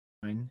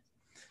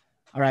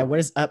All right, what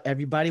is up,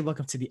 everybody?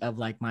 Welcome to the Of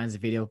Like Minds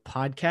video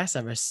podcast. I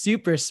have a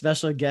super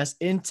special guest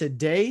in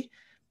today,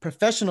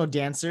 professional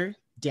dancer,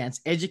 dance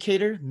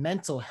educator,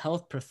 mental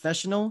health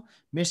professional,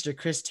 Mr.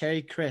 Chris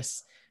Terry.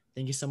 Chris,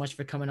 thank you so much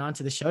for coming on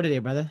to the show today,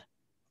 brother.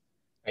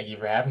 Thank you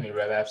for having me,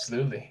 brother.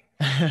 Absolutely.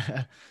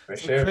 For So,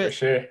 sure, for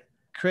sure.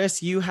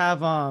 Chris, you have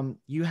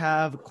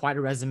quite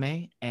a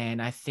resume,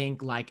 and I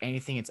think like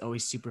anything, it's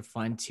always super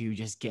fun to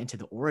just get into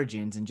the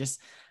origins and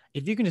just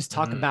if you can just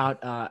talk Mhm.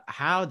 about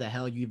how the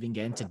hell you even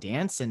get into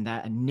dance and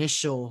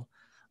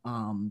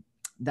um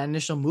that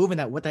initial move and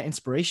that what that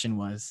inspiration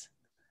was.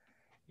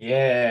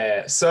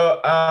 Yeah.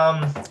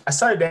 I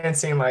started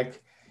dancing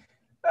like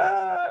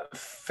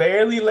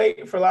fairly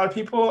late for a lot of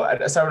people.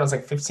 I started when I was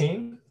like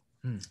 15.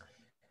 Hmm.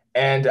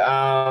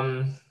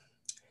 And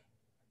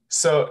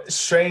so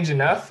strange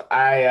enough,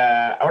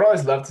 I would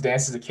always love to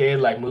dance as a kid.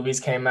 Like movies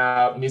came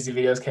out, music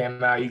videos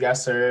came out, You Got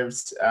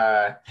Served.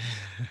 I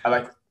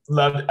like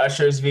loved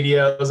Usher's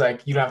videos,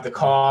 like You Don't Have to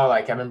Call.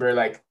 Like I remember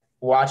like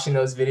watching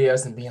those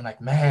videos and being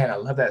like, man, I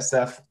love that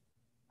stuff.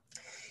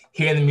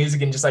 Hearing the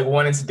music and just like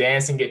wanting to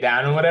dance and get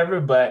down and whatever.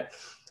 But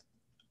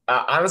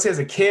honestly, as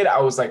a kid, I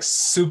was like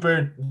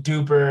super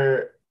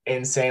duper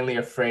insanely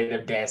afraid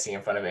of dancing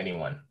in front of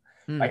anyone.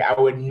 Like Hmm.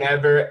 I would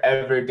never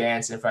ever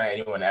dance in front of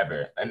anyone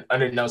ever, and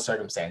under no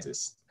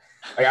circumstances.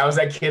 Like I was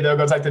that kid that would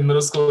go to like the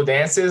middle school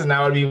dances, and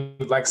I would be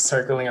like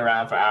circling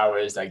around for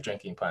hours, like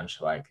drinking punch,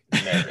 like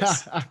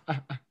nervous.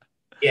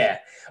 Yeah,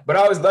 but I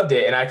always loved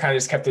it, and I kind of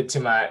just kept it to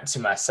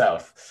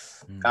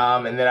myself.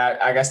 Hmm. And then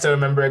I still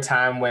remember a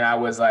time when I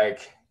was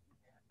like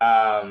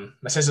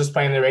my sister was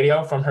playing the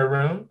radio from her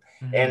room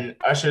Mhm. and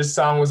Usher's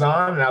song was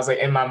on and I was like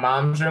in my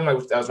mom's room,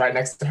 like I was right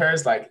next to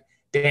hers, like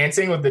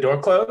dancing with the door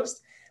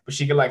closed, but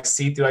she could like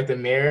see through like the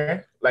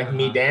mirror, like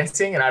me Uh-huh.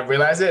 dancing. And I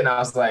realized it and I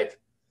was like,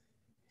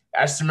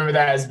 I just remember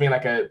that as being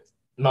like a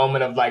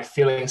moment of like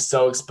feeling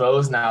so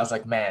exposed. And I was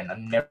like, man,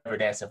 I'm never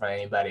dancing in front of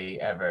anybody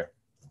ever.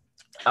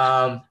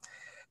 Um,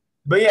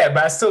 but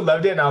I still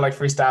loved it and I like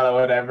freestyle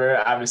or whatever.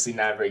 Obviously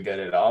not very good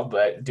at all,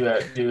 but do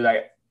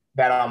like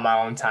that on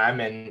my own time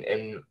and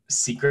in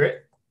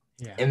secret.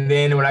 Yeah. And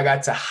then when I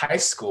got to high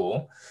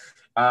school,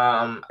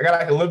 I got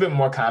like a little bit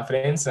more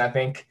confidence. And I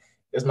think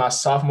it was my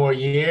sophomore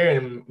year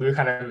and we were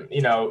kind of,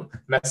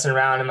 messing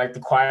around in like the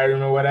choir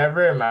room or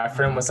whatever. And my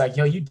friend was like,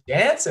 yo, you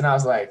dance? And I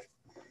was like,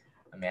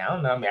 I mean, I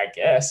don't know. I mean, I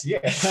guess,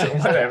 yeah, sure,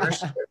 whatever.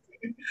 Sure.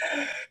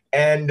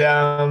 And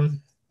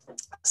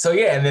so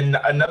yeah, and then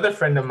another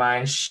friend of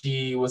mine,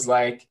 she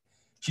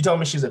told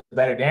me she's a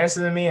better dancer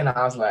than me, and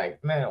I was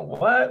like, man,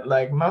 what?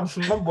 Like my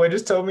boy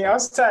just told me I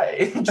was tight.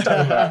 What you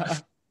talking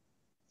about?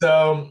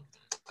 So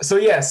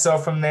so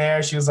from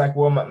there, she was like,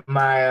 well,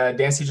 my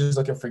dance teacher is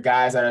looking for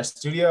guys at our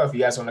studio. If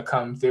you guys want to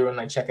come through and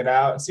like check it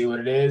out and see what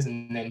it is,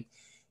 and then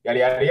yada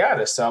yada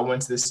yada. So I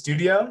went to the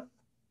studio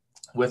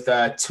with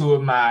two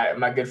of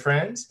my good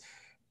friends,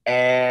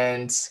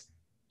 and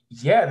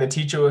yeah, we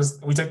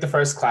took the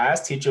first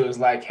class. Teacher was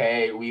like,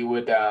 hey, we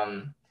would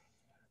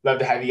love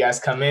to have you guys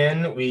come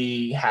in.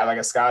 We have like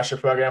a scholarship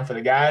program for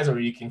the guys where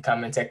you can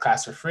come and take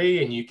class for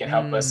free and you can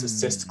help us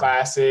assist Mm.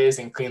 classes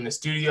and clean the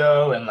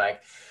studio and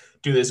like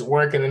do this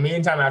work in the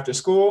meantime after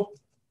school.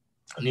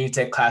 And you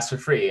take class for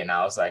free. And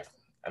I was like,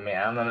 I mean,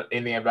 I don't know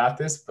anything about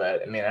this,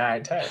 but I mean, all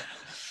right, tight.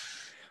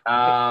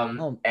 Wait,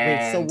 so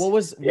And what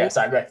was yeah,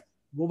 sorry, go ahead.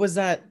 what was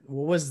that?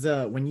 What was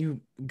the when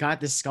you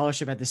got this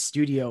scholarship at the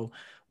studio?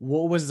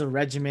 What was the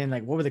regimen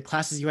like? What were the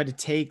classes you had to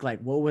take? Like,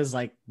 what was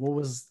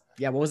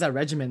that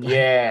regimen like?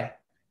 Yeah.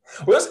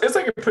 Well, it's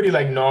like a pretty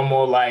like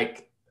normal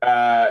like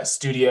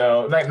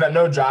studio, like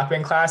no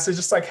drop-in classes,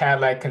 just like had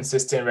like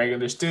consistent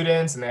regular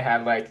students and they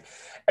had like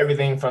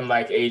everything from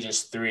like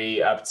ages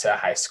 3 up to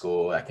high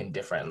school, like in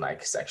different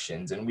like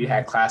sections. And we Mhm.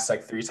 had class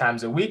like 3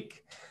 times a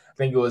week. I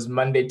think it was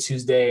Monday,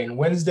 Tuesday, and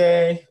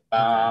Wednesday.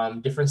 Okay.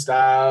 Different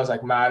styles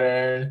like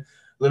modern, a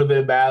little bit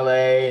of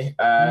ballet,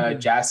 Mhm.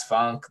 jazz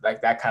funk,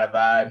 like that kind of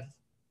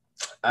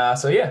vibe.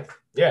 So yeah,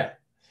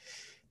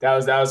 that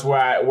was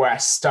where I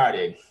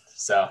started.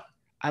 So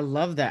I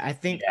love that.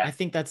 yeah. I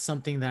think that's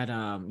something that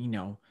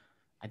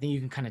I think you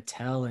can kind of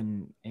tell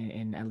and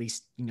at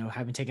least,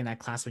 having taken that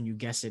class when you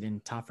guessed it in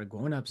Top for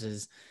Grown-ups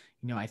is,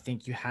 I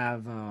think you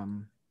have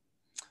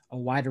a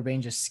wider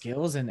range of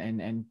skills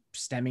and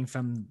stemming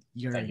from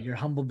Thank you. your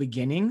humble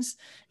beginnings.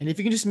 And if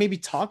you can just maybe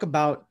talk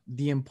about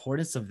the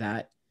importance of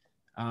that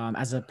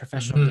as a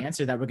professional Mhm.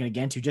 dancer that we're going to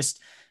get into, just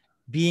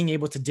being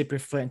able to dip your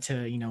foot into,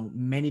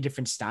 many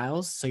different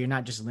styles. So you're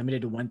not just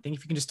limited to one thing.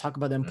 If you can just talk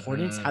about the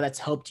importance, how Mhm. that's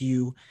helped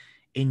you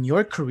in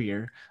your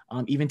career,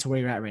 even to where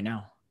you're at right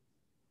now.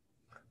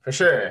 For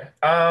sure.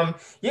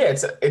 Yeah,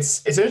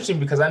 it's interesting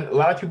because a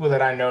lot of people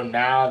that I know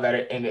now that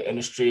are in the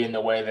industry in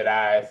the way that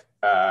I've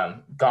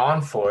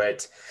gone for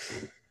it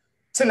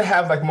tend to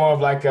have like more of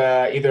like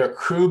either a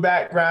crew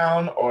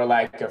background or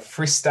like a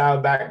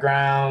freestyle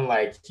background,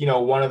 like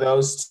one of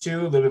those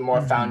two, a little bit more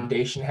Mhm.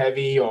 foundation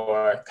heavy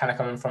or kind of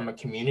coming from a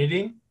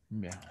community.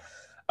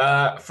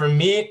 Yeah. For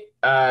me,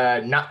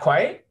 not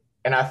quite,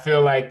 and I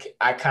feel like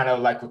I kind of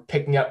like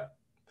picking up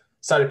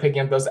started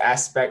picking up those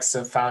aspects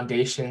of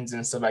foundations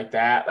and stuff like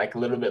that, like a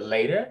little bit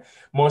later,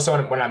 more so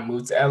when I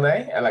moved to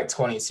LA at like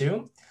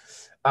 22.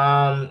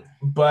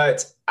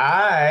 But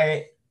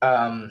I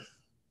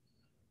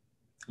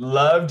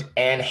loved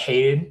and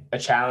hated a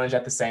challenge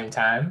at the same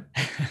time.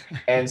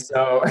 And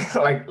so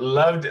like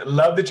loved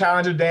the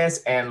challenge of dance,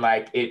 and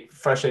like it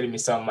frustrated me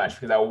so much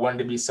because I wanted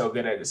to be so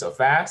good at it so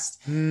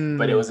fast,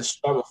 but it was a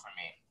struggle for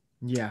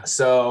me. Yeah.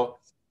 So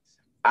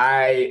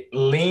I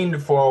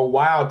leaned for a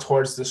while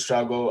towards the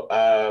struggle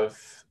of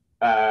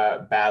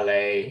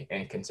ballet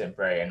and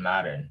contemporary and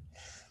modern.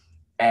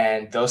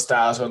 And those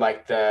styles were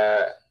like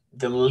the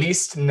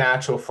least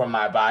natural for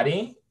my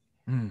body.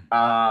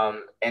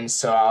 And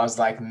so I was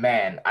like,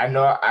 man, I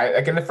know I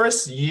like in the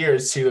first year or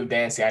two of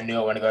dancing, I knew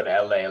I want to go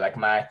to LA. Like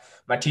my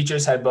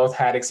teachers had both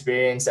had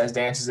experience as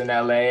dancers in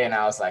LA, and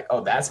I was like, oh,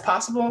 that's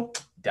possible?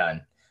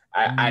 Done.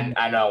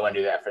 I know I want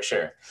to do that for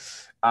sure.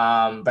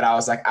 But I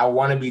was like, I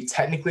want to be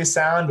technically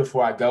sound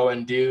before I go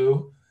and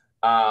do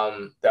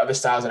the other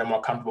styles that are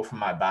more comfortable for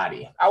my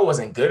body. I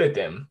wasn't good at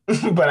them,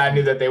 but I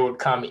knew that they would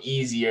come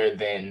easier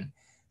than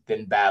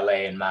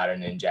ballet and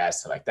modern and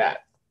jazz, stuff like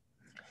that.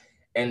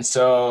 And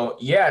so,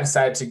 yeah, I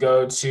decided to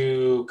go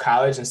to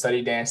college and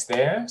study dance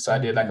there. So I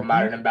did like a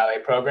modern and ballet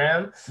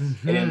program.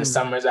 And in the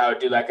summers, I would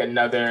do like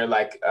another,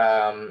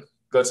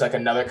 go to like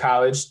another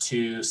college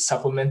to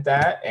supplement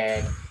that.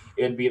 And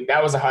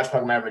that was the hardest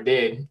program I ever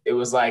did. It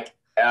was like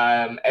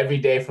every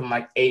day from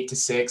like 8 to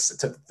 6. I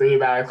took 3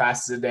 ballet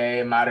classes a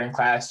day, modern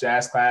class,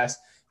 jazz class,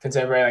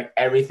 contemporary, like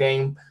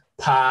everything,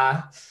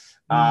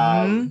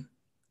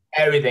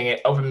 everything.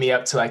 It opened me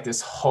up to like this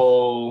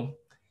whole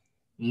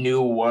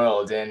new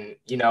world. And,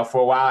 you know,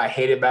 for a while I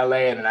hated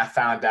ballet, and then I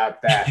found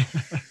out that,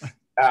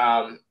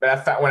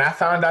 when I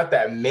found out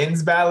that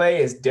men's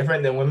ballet is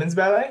different than women's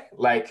ballet,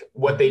 like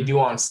what they do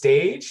on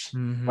stage,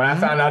 when I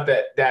found out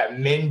that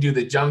men do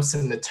the jumps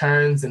and the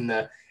turns and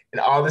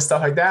all this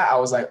stuff like that, I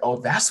was like,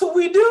 oh, that's what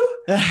we do?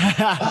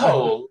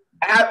 Oh,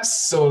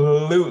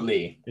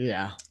 absolutely.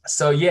 Yeah.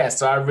 So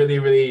I really,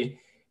 really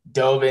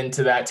dove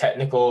into that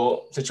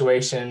technical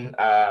situation.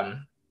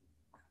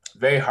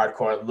 Very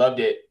hardcore, loved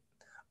it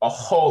a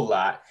whole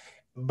lot,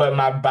 but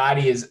my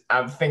body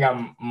I think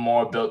I'm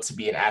more built to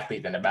be an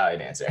athlete than a ballet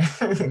dancer.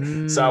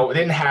 So I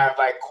didn't have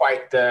like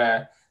quite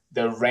the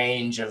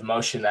range of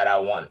motion that I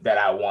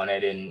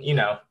wanted. And, you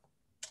know,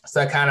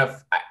 so that kind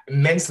of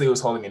mentally was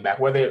holding me back.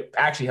 Whether it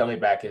actually held me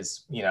back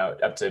is, you know,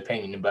 up to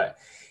opinion, but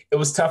it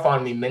was tough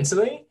on me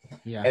mentally.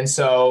 Yeah. And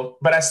so,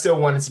 but I still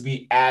wanted to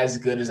be as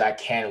good as I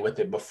can with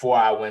it before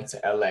I went to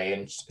LA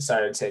and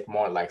started to take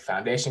more like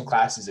foundation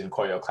classes and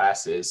choreo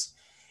classes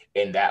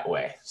in that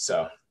way.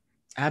 So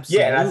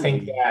absolutely. Yeah, and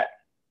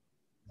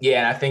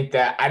I think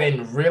that I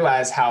didn't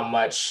realize how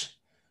much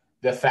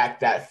the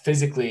fact that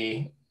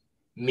physically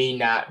me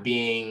not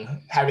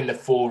having the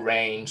full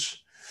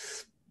range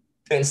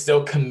and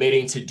still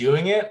committing to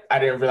doing it, I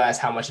didn't realize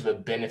how much of a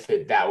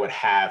benefit that would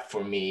have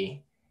for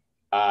me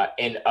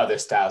in other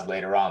styles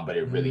later on. But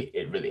it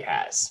really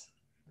has.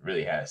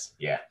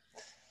 Yeah.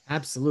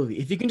 Absolutely.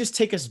 If you can just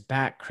take us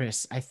back,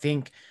 Chris, I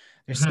think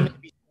there's something to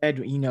be said,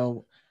 you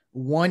know,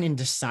 one, in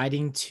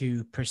deciding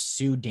to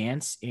pursue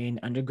dance in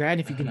undergrad.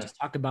 If you can just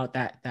talk about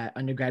that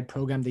undergrad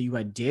program that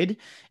you did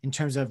in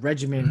terms of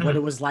regimen, what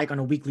it was like on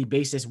a weekly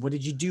basis. What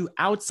did you do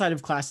outside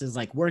of classes,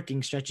 like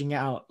working, stretching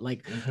out,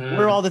 like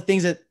what are all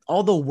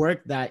the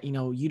work that, you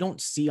know, you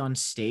don't see on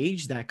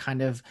stage that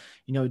kind of,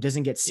 you know,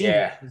 doesn't get seen.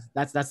 Yeah.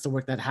 That's the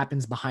work that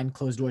happens behind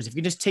closed doors. If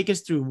you just take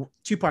us through,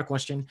 2-part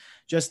question,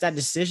 just that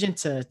decision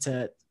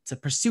to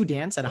pursue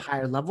dance at a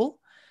higher level.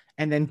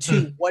 And then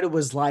 2, what it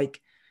was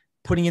like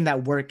putting in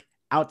that work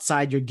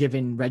outside your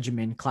given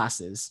regimen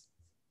classes.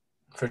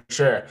 For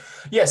sure.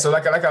 Yeah. So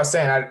like I was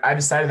saying, I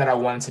decided that I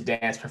wanted to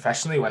dance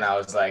professionally when I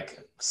was like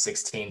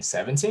 16,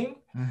 17,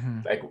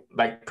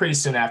 like pretty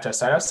soon after I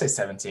started. I would say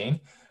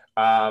 17.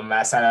 I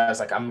decided, I was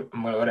like, I'm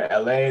going to go to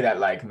LA. That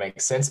like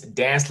makes sense.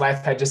 Dance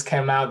Life had just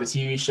come out, the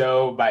TV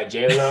show by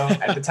J-Lo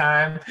at the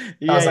time.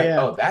 I was like,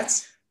 oh,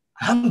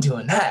 I'm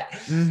doing that.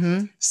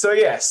 So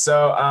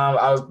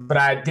but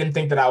I didn't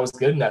think that I was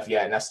good enough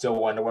yet. And I still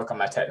wanted to work on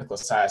my technical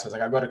side. So I was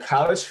like, I'll go to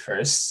college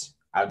first,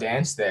 I'll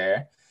dance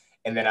there,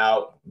 and then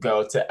I'll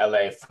go to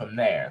LA from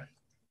there.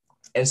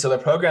 And so the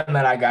program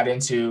that I got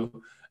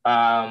into,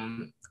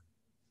 I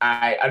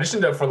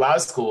auditioned for a lot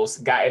of schools,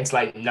 got into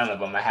like none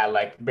of them. I had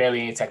like barely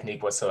any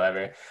technique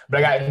whatsoever, but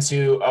I got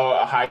into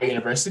Ohio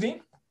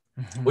University,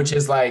 which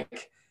is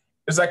like,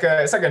 it's like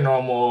a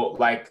normal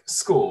like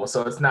school.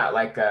 So it's not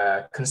like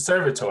a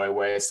conservatory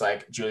where it's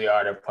like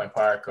Juilliard or Point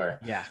Park or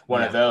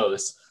one of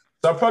those.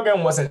 So our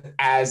program wasn't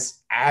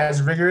as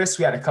rigorous.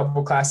 We had a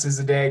couple classes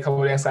a day, a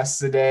couple dance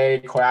classes a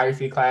day,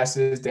 choreography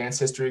classes, dance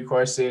history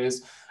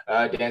courses,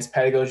 dance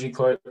pedagogy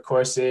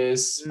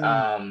courses,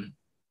 et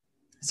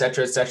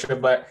cetera,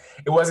 but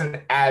it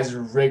wasn't as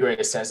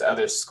rigorous as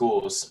other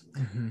schools.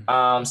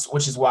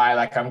 Which is why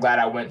like I'm glad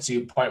I went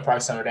to Point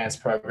Park Summer Dance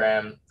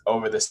Program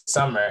over the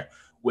summer,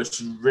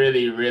 which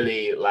really,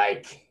 really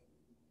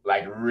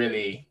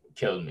really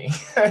killed me.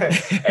 And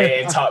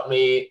it taught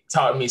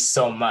me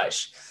so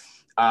much.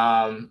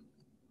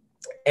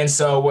 And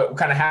so what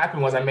kind of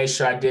happened was I made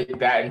sure I did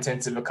that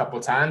intensive a couple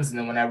of times. And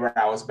then whenever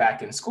I was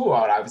back in school,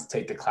 I would always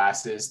take the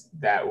classes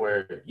that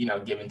were,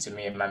 given to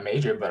me in my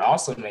major, but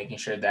also making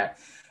sure that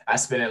I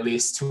spent at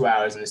least 2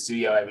 hours in the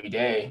studio every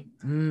day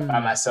by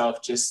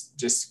myself,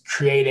 just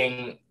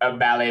creating a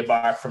ballet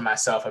bar for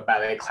myself, a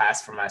ballet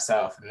class for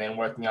myself, and then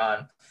working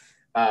on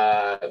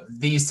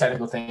these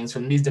technical things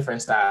from these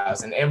different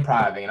styles and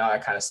improv and all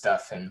that kind of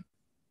stuff. And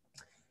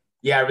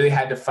yeah, I really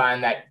had to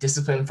find that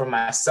discipline for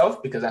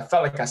myself because I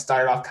felt like I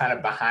started off kind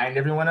of behind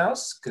everyone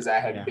else because I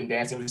had been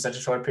dancing for such a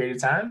short period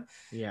of time.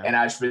 Yeah. And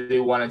I just really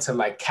wanted to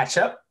like catch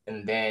up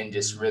and then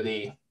just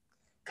really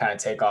kind of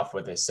take off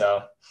with it.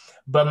 So,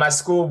 but my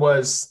school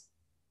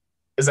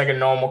it's like a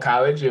normal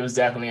college. It was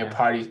definitely a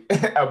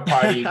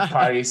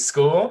party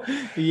school.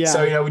 Yeah.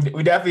 So,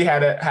 we definitely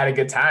had a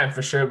good time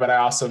for sure. But I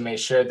also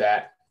made sure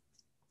that,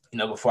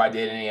 before I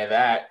did any of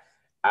that,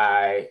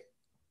 I,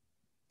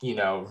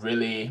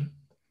 really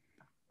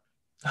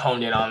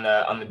honed in on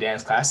the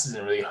dance classes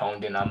and really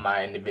honed in on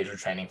my individual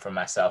training for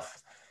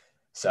myself.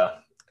 So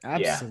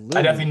absolutely. Yeah,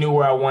 I definitely knew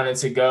where I wanted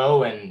to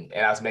go and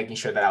I was making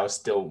sure that I was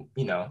still,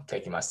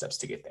 taking my steps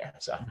to get there.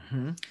 So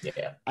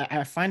yeah.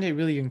 I find it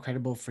really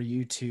incredible for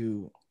you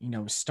to,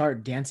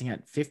 start dancing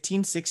at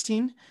 15,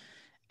 16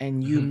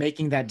 and you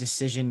making that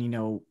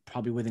decision,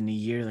 probably within a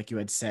year, like you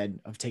had said,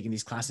 of taking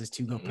these classes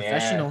to go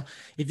professional. Yeah.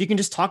 If you can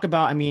just talk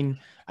about,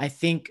 I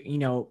think,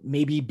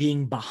 maybe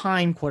being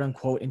behind, quote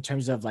unquote, in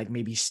terms of like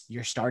maybe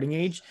your starting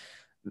age,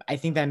 I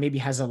think that maybe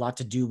has a lot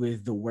to do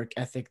with the work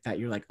ethic that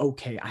you're like,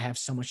 okay, I have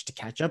so much to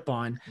catch up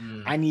on.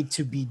 I need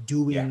to be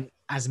doing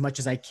as much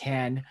as I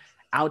can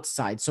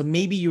outside. So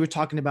maybe you were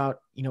talking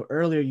about,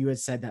 earlier you had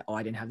said that,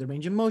 I didn't have the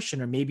range of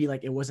motion, or maybe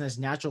like it wasn't as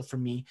natural for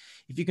me.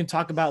 If you can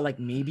talk about like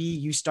maybe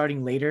you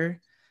starting later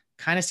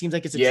kind of seems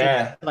like it's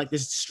like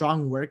this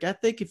strong work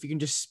ethic. If you can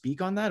just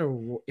speak on that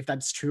or if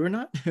that's true or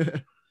not.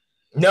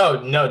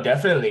 No,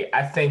 definitely.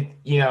 I think,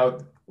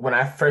 when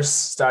I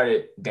first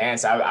started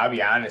dance, I'll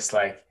be honest,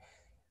 like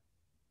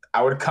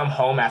I would come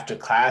home after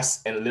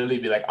class and literally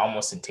be like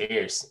almost in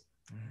tears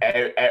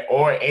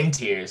or in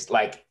tears,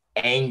 like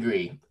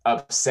angry,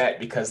 upset,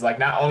 because like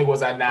not only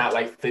was I not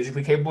like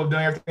physically capable of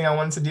doing everything I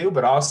wanted to do,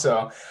 but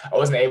also I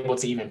wasn't able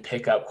to even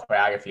pick up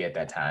choreography at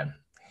that time.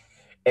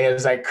 And it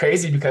was like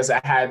crazy because I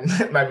had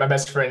my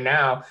best friend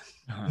now,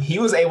 he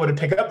was able to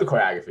pick up the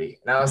choreography.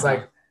 And I was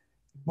like,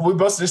 we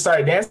both just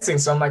started dancing.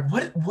 So I'm like,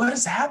 what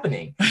is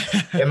happening?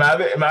 And my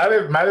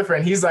other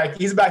friend, he's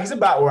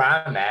about where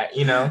I'm at,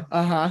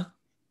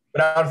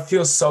 But I would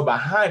feel so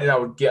behind and I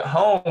would get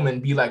home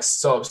and be like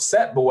so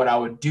upset. But what I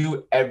would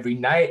do every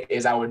night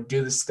is I would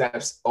do the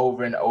steps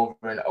over and over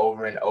and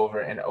over and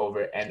over and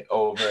over and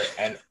over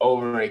and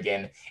over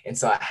again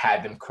until I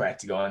had them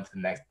correct to go into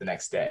the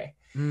next day.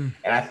 And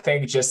I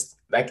think just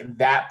like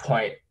that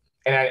point,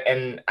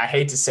 and I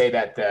hate to say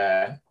that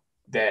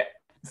that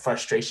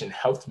frustration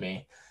helped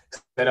me.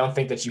 I don't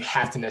think that you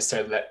have to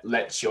necessarily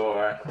let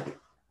your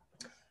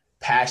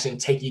passion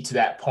take you to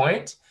that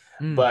point.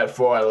 But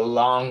for a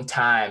long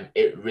time,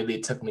 it really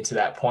took me to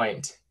that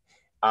point.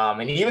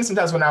 And even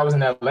sometimes when I was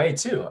in LA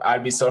too,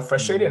 I'd be so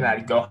frustrated and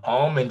I'd go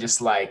home and just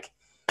like,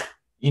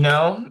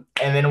 and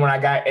then when I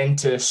got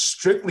into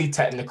strictly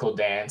technical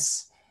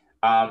dance,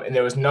 and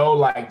there was no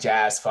like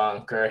jazz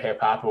funk or hip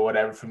hop or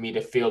whatever for me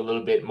to feel a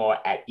little bit more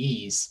at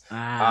ease,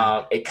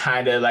 it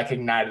kind of like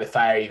ignited the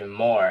fire even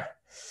more.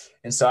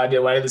 And so I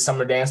did the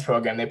summer dance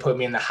program. They put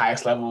me in the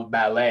highest level of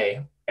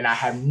ballet. And I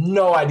have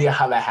no idea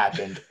how that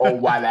happened or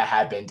why that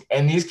happened.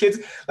 And these kids,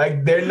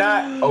 like, they're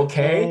not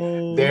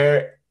okay.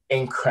 They're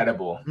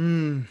incredible.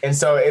 And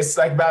so it's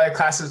like ballet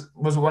classes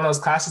was one of those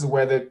classes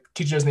where the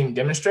teacher doesn't even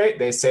demonstrate.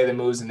 They say the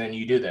moves and then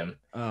you do them.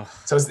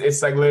 So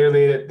it's like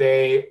literally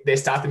they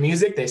stop the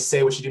music. They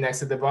say what you do next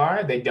to the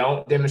bar. They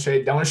don't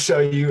demonstrate, don't show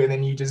you, and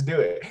then you just do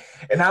it.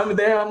 And I'm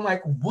there. I'm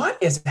like, what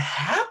is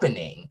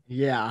happening?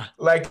 Yeah.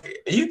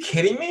 Like, are you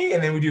kidding me?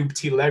 And then we do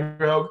petite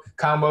allegro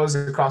combos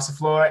across the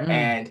floor.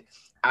 And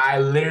I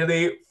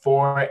literally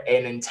for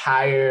an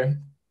entire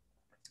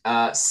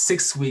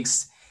 6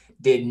 weeks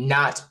did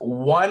not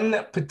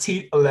one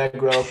petite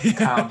allegro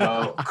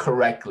combo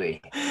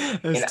correctly.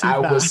 And I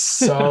was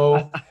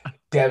so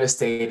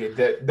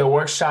devastated. The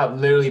workshop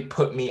literally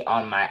put me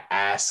on my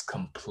ass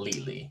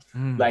completely,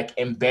 like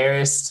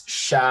embarrassed,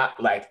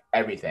 shot, like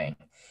everything.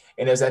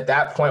 And it was at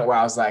that point where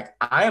I was like,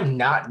 I am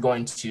not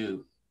going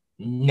to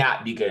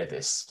not be good at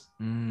this.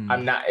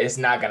 It's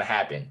not going to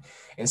happen.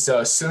 And so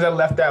as soon as I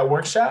left that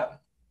workshop,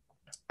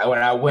 when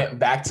I went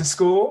back to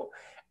school,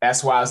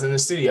 that's why I was in the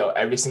studio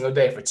every single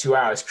day for 2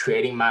 hours,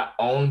 creating my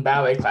own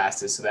ballet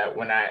classes so that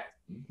when I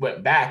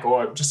went back,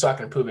 or just so I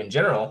can improve in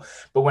general,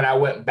 but when I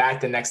went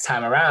back the next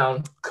time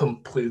around,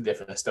 completely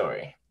different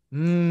story.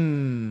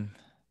 And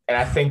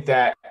I think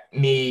that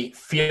me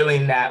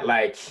feeling that,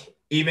 like,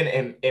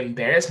 even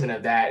embarrassment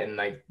of that and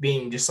like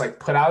being just like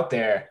put out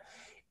there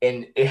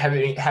and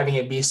having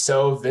it be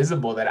so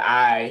visible that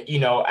I,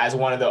 as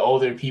one of the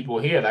older people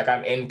here, like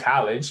I'm in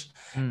college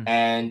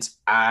and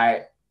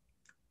I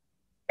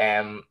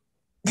am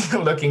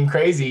looking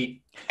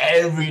crazy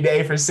every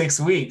day for 6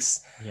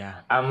 weeks. Yeah.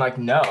 I'm like,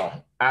 no,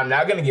 I'm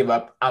not going to give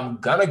up. I'm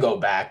going to go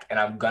back and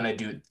I'm going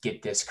to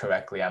get this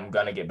correctly. I'm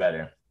going to get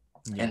better.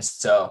 Yeah. And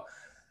so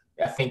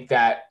I think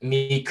that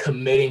me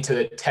committing to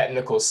the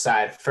technical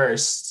side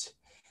first,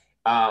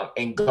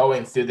 and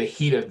going through the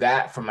heat of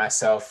that for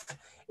myself,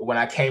 when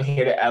I came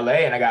here to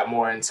LA and I got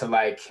more into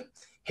like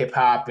hip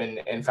hop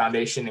and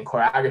foundation and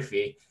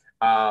choreography,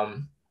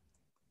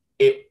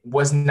 it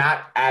was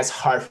not as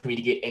hard for me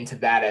to get into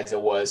that as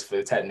it was for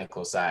the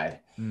technical side.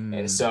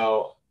 And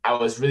so I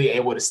was really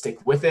able to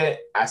stick with it.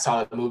 I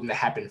saw the movement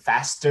happen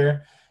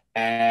faster,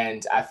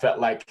 and I felt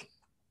like,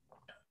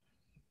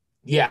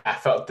 I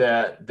felt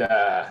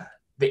the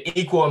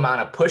equal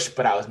amount of push,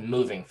 but I was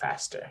moving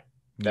faster.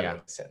 That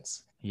makes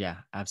sense. Yeah,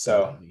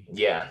 absolutely. So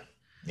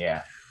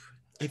yeah.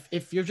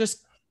 If you're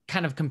just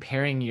kind of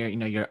comparing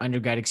your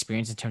undergrad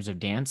experience in terms of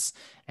dance,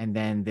 and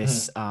then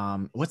this,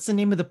 what's the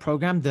name of the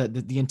program,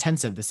 the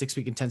intensive, the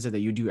 6-week intensive that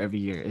you do every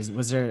year?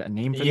 Was there a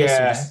name for this,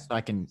 or just so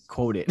I can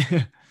quote it?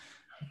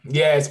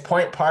 Yeah, it's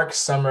Point Park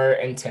Summer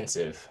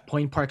Intensive.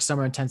 Point Park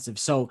Summer Intensive.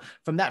 So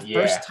from that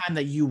first time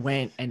that you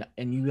went and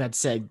you had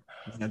said,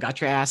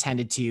 got your ass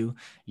handed to you,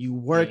 you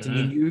worked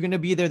and you were going to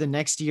be there the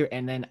next year.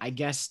 And then I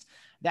guess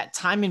that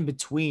time in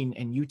between,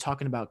 and you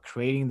talking about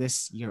creating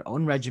your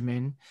own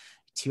regimen,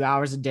 2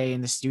 hours a day in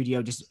the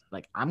studio, just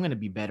like, I'm going to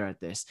be better at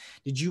this.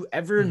 Did you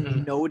ever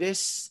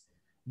notice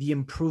the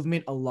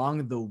improvement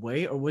along the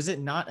way, or was it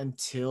not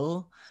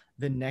until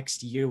the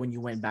next year when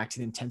you went back to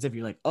the intensive,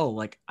 you're like, oh,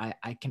 like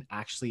I can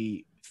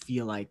actually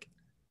feel like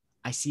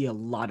I see a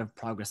lot of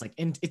progress? Like,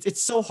 and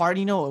it's so hard,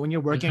 when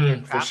you're working on your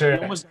craft. For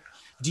sure.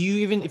 Do you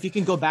even, if you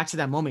can go back to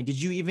that moment, did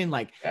you even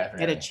like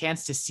get a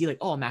chance to see like,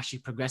 oh, I'm actually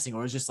progressing?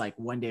 Or was just like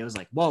one day it was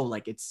like, whoa,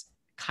 like it's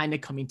kind of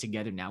coming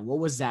together now? What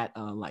was that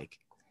like?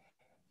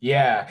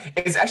 Yeah,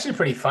 it's actually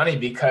pretty funny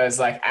because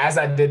like as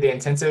I did the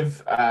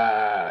intensive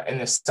in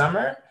the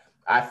summer,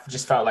 I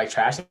just felt like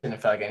trash. I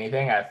didn't feel like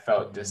anything. I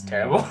felt just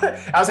terrible.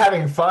 I was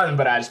having fun,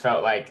 but I just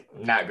felt like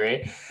not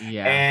great.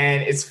 Yeah.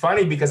 And it's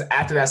funny because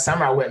after that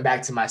summer, I went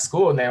back to my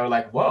school and they were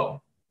like,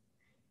 whoa,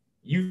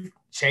 you've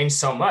changed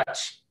so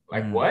much.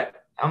 Like, what?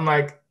 I'm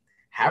like,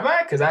 have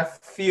I? Because I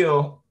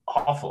feel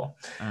awful.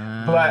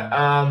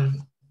 But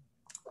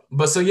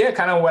so yeah,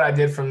 kind of what I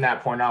did from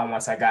that point on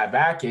once I got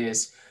back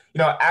is,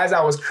 as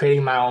I was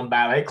creating my own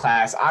ballet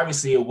class,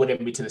 obviously it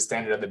wouldn't be to the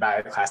standard of the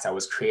ballet class that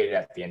was created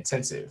at the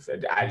intensive.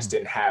 I just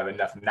didn't have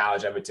enough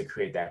knowledge of it to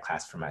create that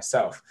class for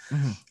myself.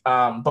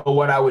 But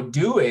what I would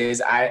do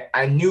is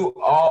I knew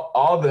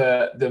all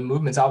the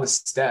movements, all the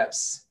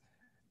steps.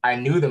 I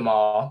knew them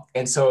all.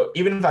 And so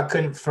even if I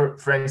couldn't,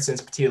 for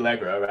instance, Petit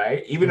Allegro,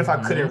 right? Even if I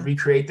couldn't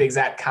recreate the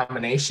exact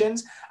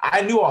combinations,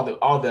 I knew all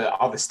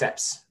the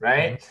steps,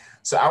 right?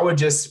 So I would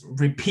just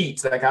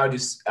repeat, like I would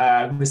just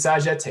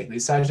glissage jeté,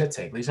 glissage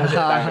jeté, glissage jeté.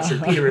 I would just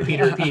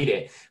repeat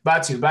it.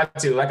 Batu.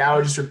 Like I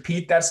would just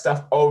repeat that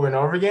stuff over and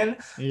over again.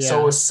 Yeah.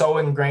 So it was so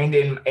ingrained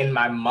in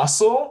my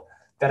muscle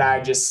that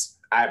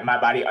my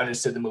body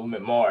understood the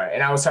movement more.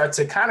 And I would start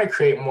to kind of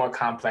create more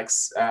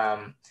complex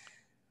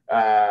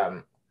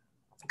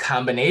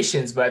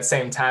combinations, but at the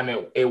same time,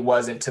 it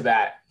wasn't to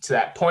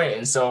that point.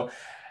 And so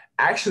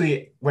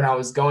actually, when I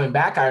was going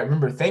back, I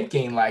remember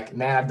thinking like,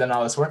 man, I've done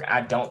all this work.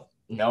 I don't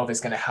know if it's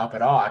going to help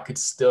at all. I could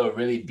still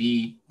really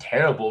be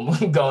terrible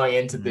going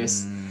into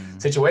this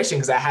situation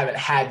because I haven't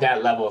had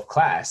that level of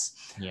class.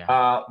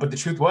 Yeah. But the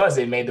truth was,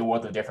 it made the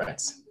world of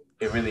difference.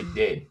 It really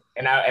did.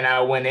 And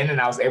I went in and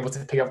I was able to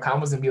pick up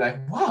combos and be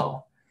like,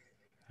 whoa,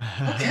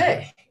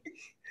 okay.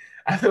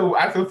 I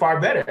feel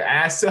far better. And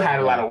I still had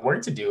a lot of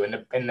work to do,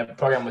 and the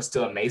program was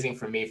still amazing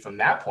for me from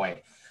that point.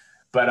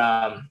 But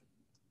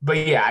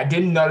yeah, I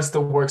didn't notice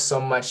the progress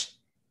so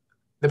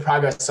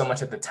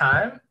much at the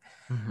time.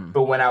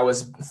 But when I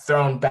was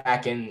thrown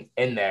back in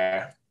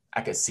there,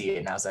 I could see it,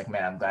 and I was like,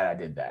 man, I'm glad I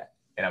did that,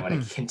 and I'm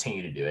going to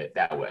continue to do it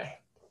that way.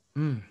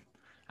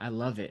 I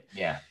love it.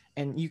 Yeah.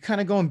 And you kind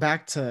of going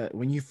back to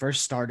when you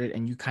first started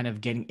and you kind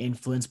of getting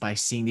influenced by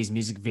seeing these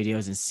music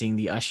videos and seeing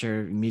the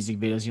Usher music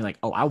videos, you're like,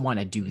 oh, I want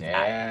to do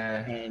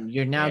that. And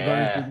you're now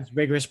going through this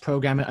rigorous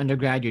program in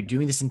undergrad. You're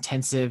doing this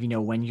intensive,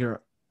 when you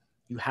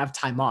have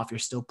time off, you're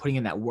still putting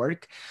in that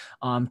work.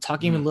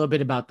 Talking a little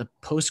bit about the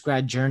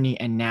post-grad journey,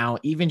 and now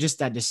even just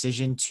that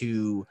decision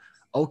to,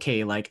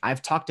 okay, like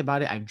I've talked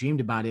about it, I've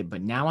dreamed about it,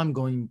 but now I'm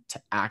going to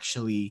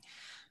actually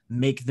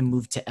make the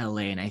move to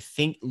LA. And I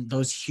think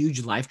those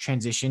huge life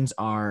transitions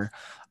are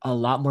a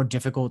lot more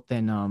difficult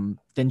than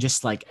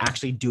just like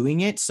actually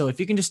doing it. So if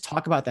you can just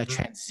talk about that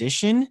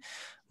transition,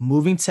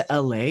 moving to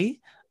LA,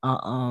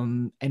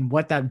 and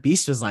what that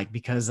beast was like,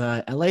 because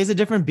LA is a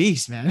different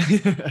beast, man.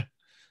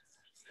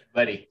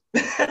 Buddy.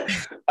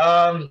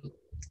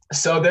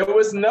 So there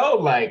was no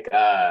like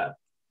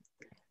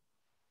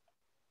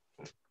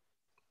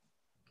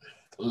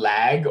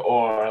lag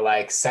or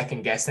like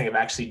second guessing of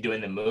actually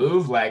doing the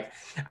move. Like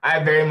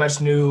I very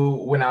much knew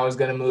when I was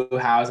going to move,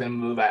 how I was going to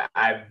move.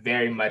 I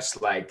very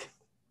much like,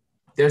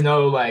 there's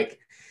no like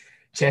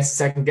chance to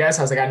second guess.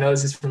 I was like, I know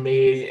this is for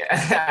me.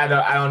 I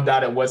don't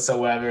doubt it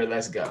whatsoever.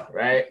 Let's go.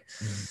 Right.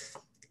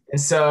 And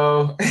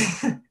so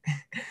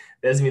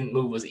doesn't mean the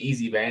move was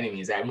easy by any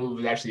means. That move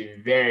was actually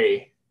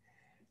very,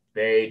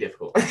 very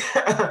difficult.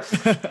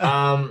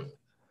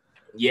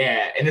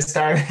 Yeah, and it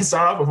started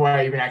off before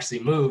I even actually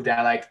moved.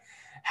 I like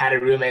had a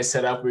roommate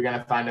set up. We are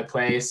gonna find a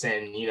place,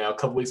 and a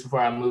couple weeks before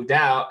I moved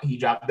out, he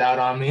dropped out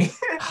on me,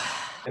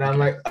 and I'm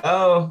like,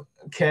 oh,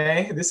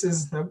 okay, this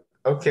is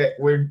okay.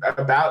 We're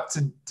about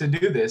to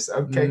do this.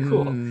 Okay,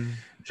 cool.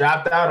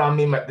 Dropped out on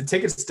me. The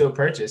ticket's still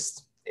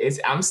purchased.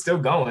 I'm still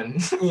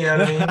going. You know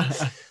what I mean?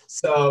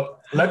 So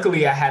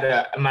luckily, I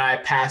had my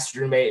past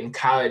roommate in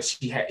college.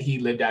 He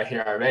lived out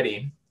here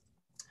already,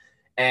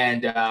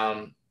 and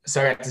so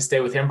I got to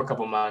stay with him for a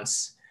couple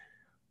months.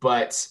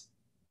 But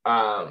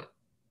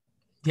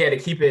yeah, to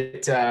keep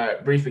it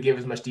brief and give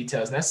as much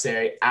detail as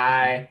necessary,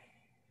 I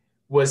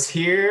was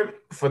here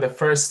for the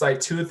first like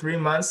 2 or 3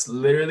 months,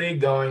 literally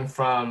going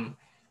from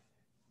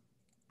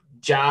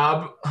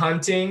job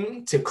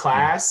hunting to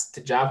class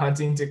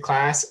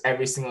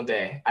every single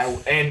day.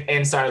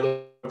 And started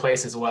looking for a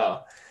place as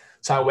well.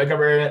 So I wake up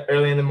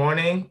early in the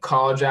morning,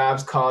 call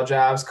jobs, call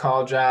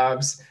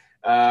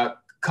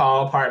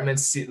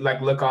apartments,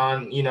 like look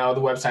on, the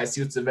website,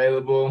 see what's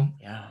available.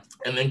 Yeah.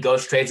 And then go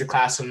straight to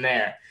class from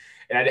there.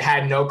 And I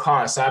had no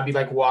car. So I'd be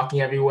like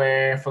walking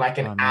everywhere for like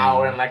an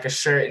hour in like a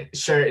shirt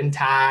and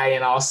tie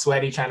and all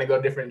sweaty, trying to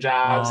go different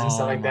jobs and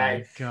stuff like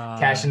that. God.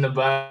 Catching the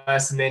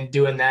bus and then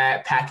doing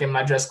that, packing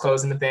my dress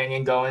clothes in the thing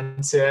and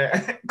going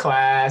to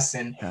class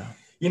and,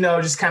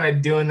 just kind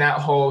of doing that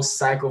whole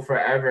cycle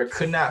forever.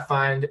 Could not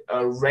find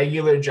a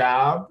regular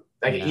job,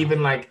 like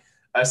even like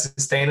a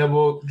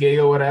sustainable gig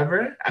or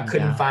whatever. I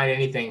couldn't find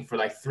anything for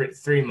like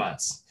 3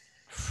 months.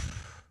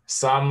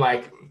 So I'm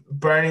like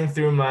burning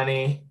through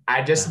money.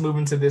 I just moved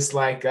into this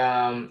like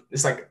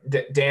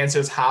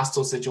dancers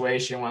hostel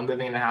situation where I'm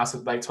living in a house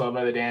with like 12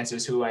 other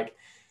dancers who like,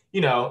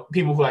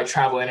 people who like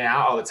travel in and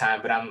out all the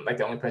time, but I'm like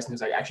the only person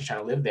who's like actually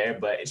trying to live there,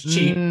 but it's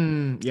cheap.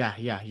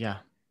 Yeah.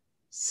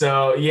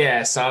 So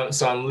yeah, so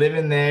I'm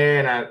living there,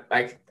 and I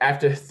like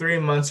after 3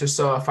 months or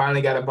so, I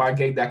finally got a bar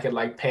gig that could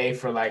like pay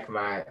for like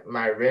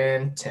my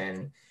rent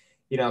and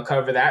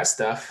cover that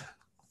stuff.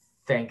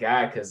 Thank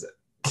God, because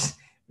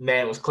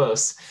man, it was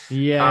close.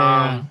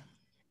 Yeah.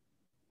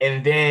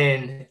 And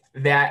then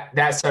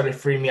that started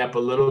freeing me up a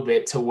little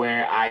bit to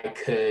where I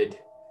could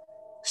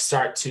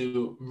start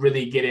to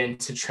really get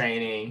into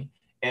training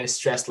and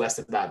stress less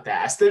about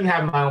that. I still didn't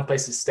have my own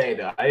place to stay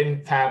though. I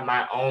didn't have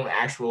my own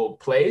actual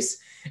place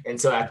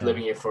until after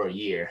living here for a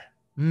year.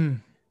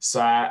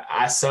 So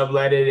I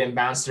subletted and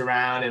bounced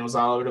around and was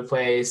all over the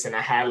place. And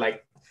I had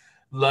like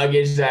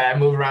luggage that I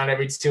move around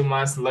every 2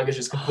 months. The luggage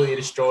was completely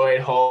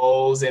destroyed,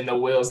 holes and the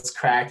wheels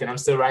cracked, and I'm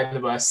still riding the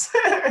bus.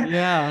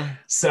 Yeah.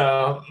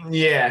 So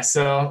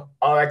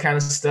all that kind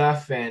of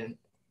stuff, and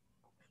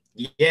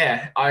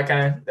all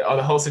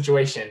the whole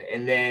situation.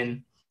 And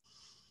then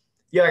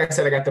like I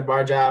said, I got the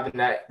bar job, and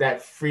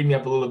that freed me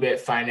up a little bit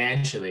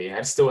financially.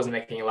 I still wasn't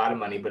making a lot of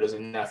money, but it was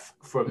enough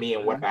for me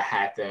and what I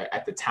had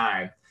at the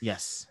time.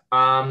 Yes.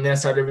 Then I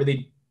started to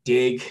really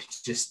dig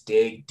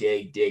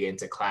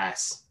into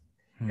class.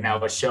 And I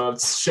would show up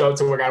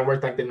to work. I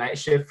worked like the night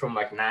shift from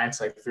like 9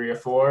 to like 3 or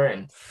 4,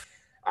 and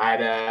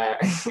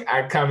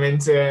I'd come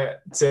into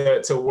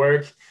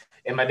work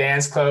in my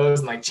dance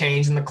clothes and like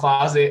change in the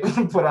closet,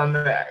 put on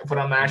the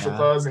actual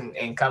clothes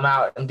and come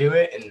out and do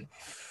it and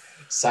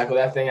cycle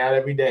that thing out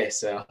every day.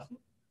 So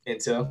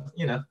until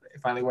it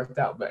finally worked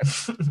out. But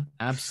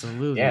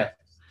absolutely, yeah.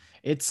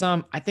 It's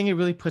I think it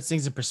really puts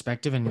things in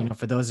perspective. And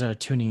for those that are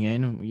tuning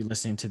in, you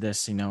listening to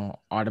this,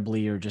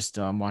 audibly or just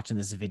watching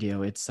this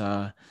video,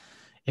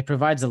 it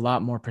provides a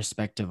lot more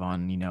perspective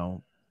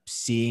on,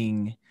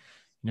 seeing,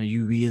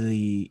 you're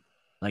really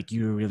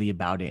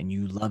about it and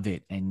you love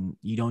it. And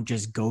you don't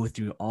just go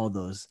through all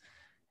those,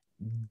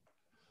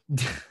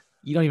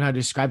 you don't even know how to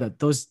describe that.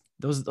 Those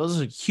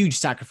are huge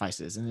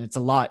sacrifices, and it's a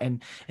lot.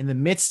 And in the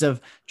midst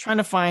of trying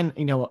to find,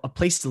 a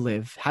place to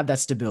live, have that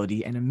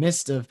stability, and in the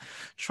midst of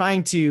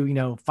trying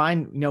to,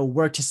 find,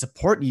 work to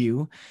support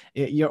you,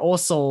 you're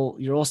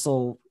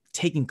also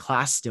taking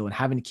class still and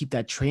having to keep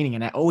that training.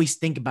 And I always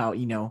think about,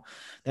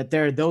 that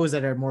there are those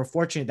that are more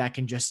fortunate that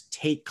can just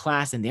take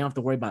class and they don't have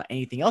to worry about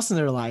anything else in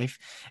their life.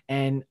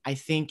 And I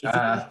think if you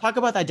can talk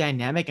about that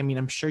dynamic,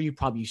 I'm sure you've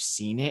probably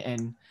seen it.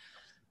 And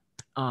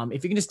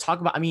if you can just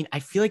talk about, I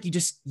feel like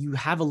you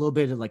have a little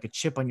bit of like a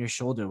chip on your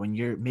shoulder when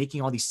you're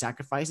making all these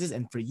sacrifices,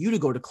 and for you to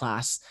go to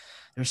class,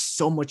 there's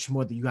so much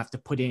more that you have to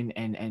put in.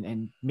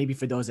 And maybe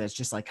for those that's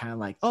just like, kind of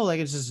like, oh,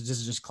 like it's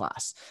just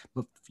class,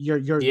 but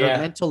your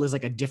mental is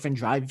like a different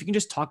drive. If you can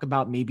just talk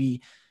about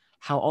maybe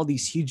how all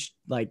these huge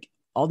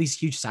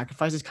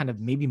sacrifices kind of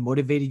maybe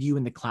motivated you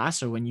in the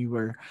class or when you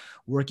were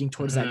working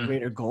towards that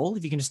greater goal.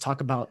 If you can just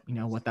talk about,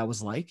 what that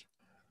was like.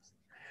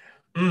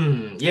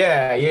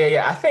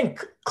 Yeah. I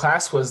think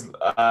class was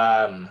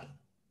a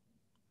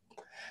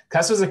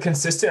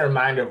consistent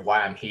reminder of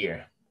why I'm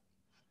here.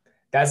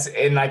 I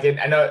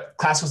know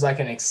class was like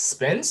an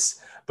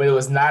expense, but it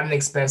was not an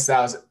expense that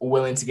I was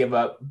willing to give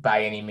up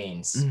by any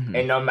means.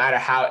 And no matter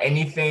how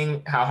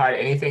hard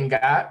anything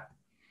got,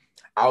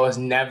 I was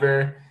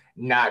never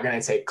not going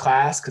to take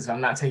class, because if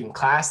I'm not taking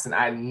class, then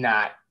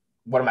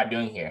what am I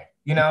doing here?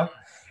 You know?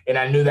 And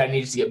I knew that I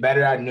needed to get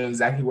better. I knew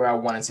exactly where I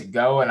wanted to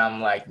go. And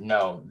I'm like,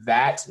 no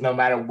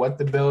matter what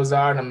the bills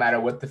are, no matter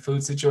what the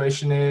food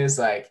situation is,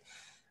 like,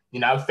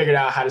 I've figured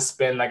out how to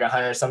spend like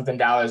 $100 something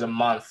a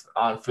month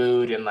on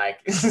food, and like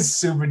it's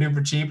super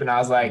duper cheap. And I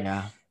was like,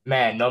 Yeah.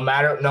 man, no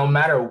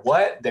matter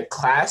what, the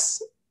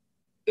class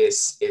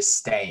is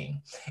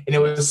staying. And it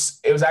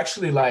was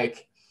actually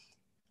like,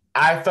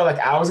 I felt like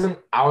I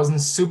was in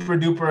super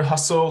duper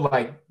hustle,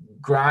 like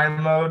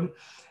grind mode.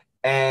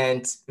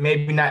 And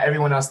maybe not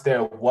everyone else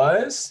there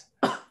was,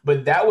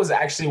 but that was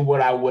actually what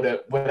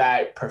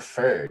I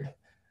preferred,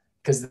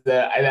 because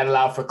that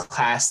allowed for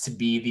class to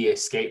be the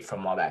escape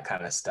from all that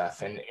kind of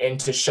stuff, and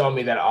to show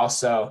me that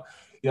also,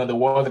 the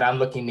world that I'm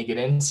looking to get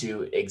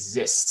into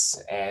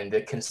exists, and the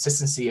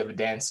consistency of a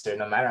dancer,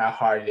 no matter how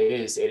hard it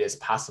is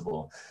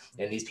possible.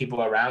 And these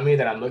people around me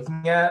that I'm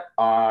looking at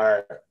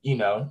are,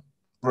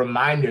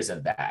 reminders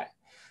of that.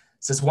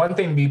 So it's one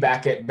thing to be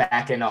back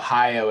in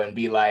Ohio and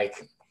be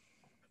like,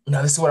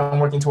 no, this is what I'm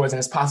working towards, and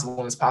it's possible,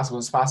 and it's possible,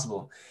 it's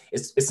possible.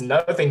 It's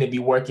another thing to be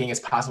working as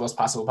possible,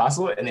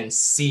 and then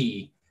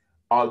see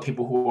all the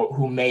people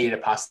who made it a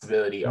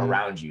possibility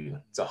around you.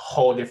 It's a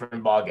whole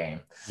different ball game.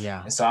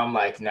 Yeah. And so I'm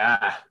like,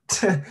 nah,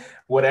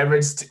 whatever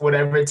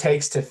it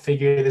takes to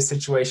figure the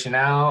situation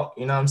out.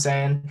 You know what I'm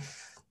saying?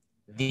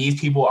 These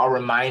people are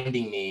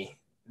reminding me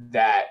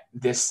that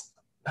this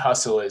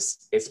hustle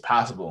is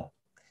possible.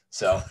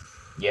 So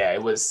yeah,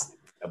 it was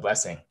a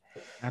blessing.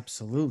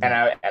 Absolutely. And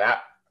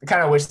I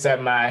kind of wish that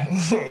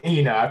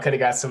I could have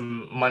got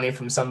some money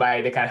from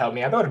somebody to kind of help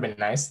me. I thought it would have been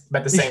nice. But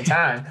at the same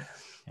time,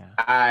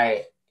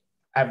 I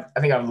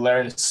think I've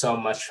learned so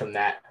much from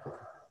that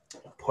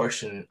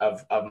portion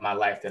of my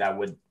life that I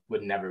would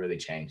never really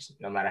change,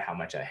 no matter how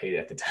much I hate it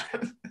at the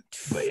time.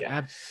 But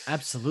yeah.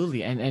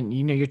 Absolutely. And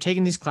you're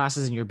taking these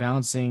classes and you're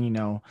balancing,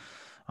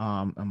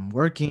 I'm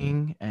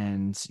working,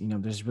 and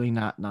there's really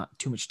not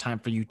too much time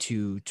for you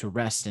to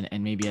rest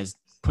and maybe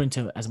put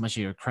into as much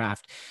of your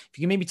craft. If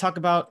you can maybe talk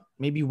about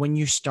maybe when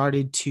you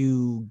started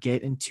to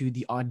get into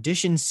the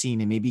audition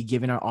scene, and maybe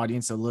giving our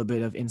audience a little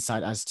bit of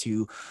insight as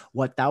to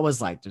what that was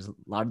like. There's a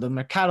lot of them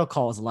are cattle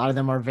calls. A lot of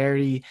them are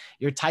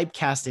you're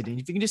typecasted. And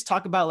if you can just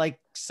talk about like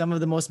some of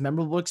the most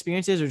memorable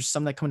experiences, or just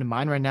some that come to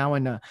mind right now,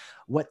 and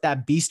what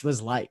that beast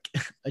was like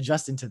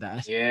adjusting to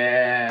that.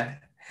 Yeah.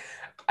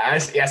 I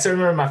still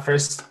remember my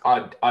first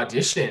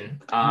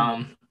audition.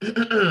 I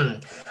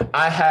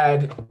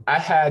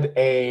had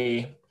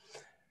a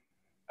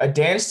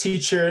dance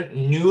teacher,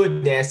 knew a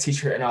dance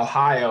teacher in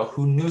Ohio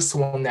who knew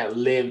someone that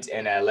lived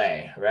in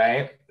LA,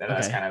 right? And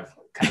that's kind of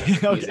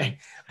confusing. Okay.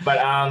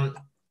 But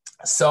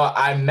so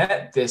I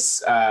met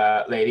this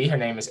lady. Her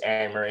name is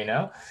Erin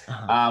Marino.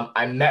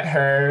 I met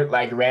her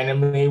like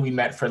randomly. We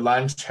met for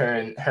lunch. Her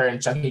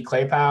and Chucky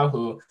Claypow,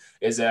 who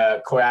is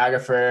a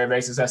choreographer,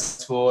 very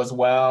successful as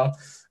well.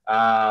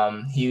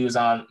 He was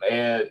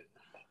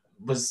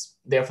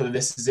there for the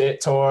This Is It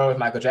tour with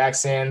Michael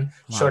Jackson.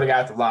 Wow. Shorter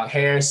guy with the long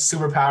hair,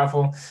 super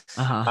powerful.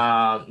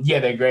 Yeah,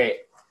 they're great.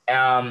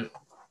 And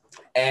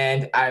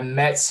I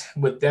met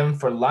with them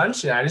for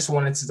lunch, and I just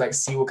wanted to like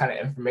see what kind of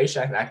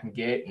information I can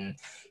get. And,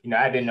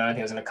 I didn't know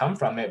anything was going to come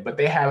from it, but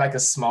they had like a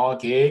small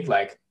gig,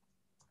 like,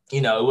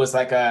 it was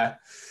like a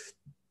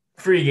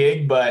free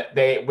gig, but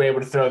they were able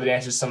to throw the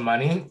dancers some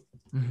money.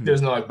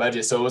 There's no like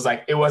budget. So it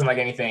wasn't like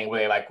anything where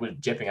they like were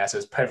gypping us. It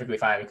was perfectly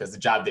fine because the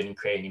job didn't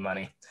create any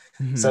money.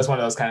 So it's one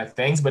of those kind of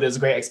things, but it was a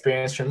great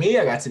experience for me.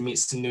 I got to meet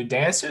some new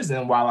dancers.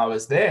 And while I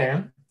was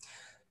there,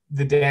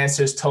 the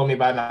dancers told me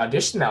about an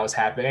audition that was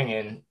happening.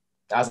 And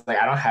I was like,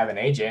 I don't have an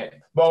agent.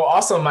 But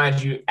also,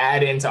 mind you,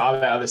 add into all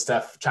that other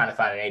stuff, trying to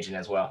find an agent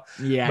as well.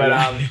 Yeah. But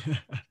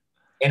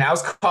and I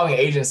was calling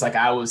agents like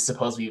I was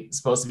supposed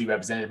to be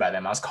represented by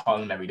them. I was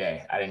calling them every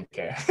day. I didn't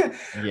care.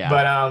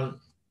 Yeah.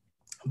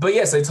 But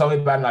yes, they told me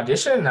about an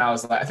audition, and I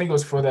was like, I think it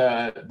was for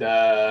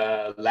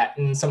the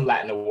some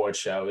Latin award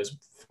show. It was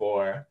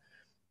for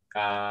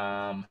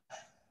some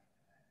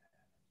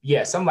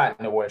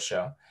Latin award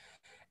show.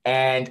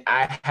 And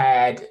I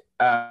had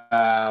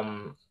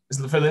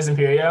for Liz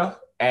Imperio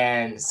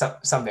and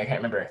something, I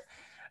can't remember.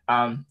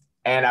 And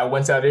I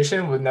went to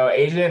audition with no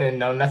agent and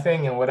no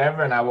nothing and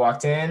whatever. And I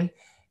walked in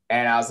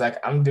and I was like,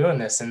 I'm doing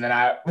this. And then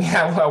I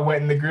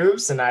went in the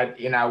groups and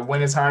I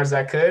went as hard as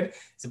I could.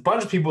 It's a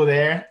bunch of people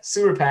there,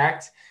 super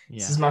packed. Yeah.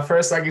 This is my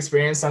first like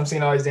experience. I'm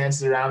seeing all these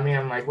dancers around me.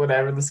 I'm like,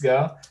 whatever, let's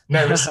go.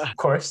 Nervous, of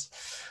course.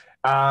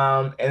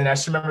 And then I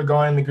just remember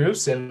going in the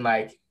groups and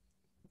like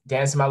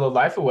dancing my little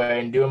life away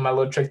and doing my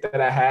little trick that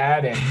I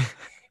had and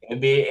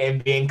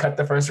being cut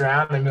the first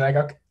round and be like,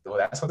 okay, well,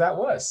 that's what that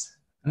was.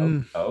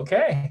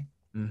 Okay.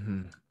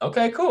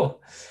 Okay,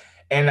 cool.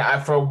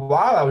 And for a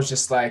while, I was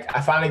just like,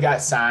 I finally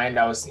got signed.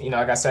 I was,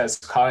 like I said, I was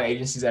calling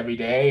agencies every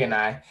day,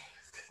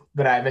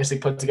 but I eventually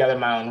put together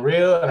my own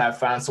reel, and I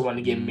found someone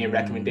to give me a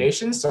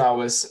recommendation. So I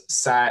was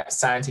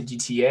signed to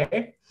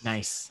GTA.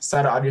 Nice.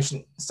 Started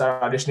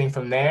auditioning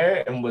from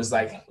there, and was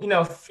like,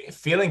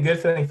 feeling good,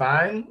 feeling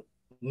fine.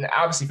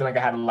 Obviously, feeling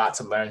like I had a lot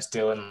to learn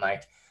still, and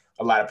like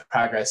a lot of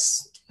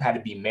progress had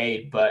to be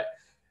made, but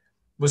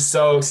was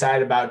so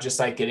excited about just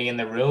like getting in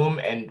the room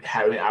and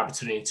having an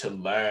opportunity to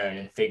learn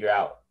and figure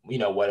out,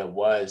 what it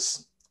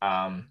was.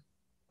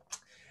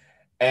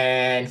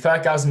 And felt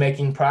like I was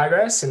making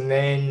progress. And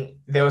then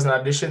there was an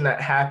audition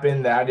that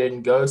happened that I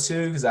didn't go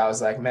to because I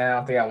was like, man, I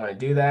don't think I want to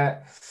do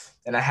that.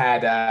 And I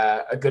had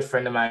a good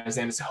friend of mine, his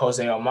name is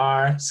Jose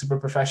Omar, super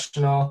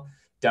professional,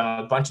 done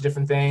a bunch of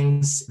different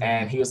things.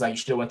 And he was like, you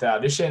should have went to the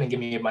audition and give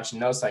me a bunch of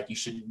notes. Like, you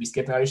should be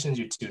skipping auditions.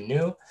 You're too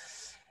new.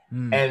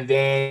 And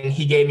then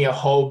he gave me a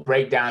whole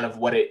breakdown of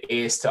what it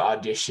is to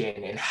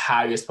audition and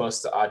how you're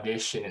supposed to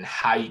audition and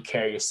how you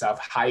carry yourself,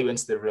 how you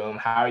enter the room,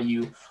 how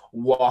you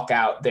walk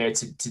out there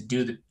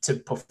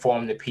to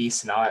perform the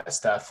piece and all that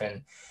stuff.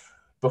 And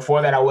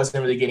before that, I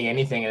wasn't really getting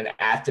anything. And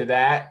after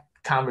that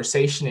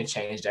conversation, it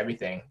changed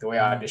everything. The way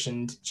I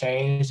auditioned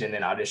changed, and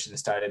then auditions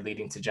started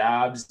leading to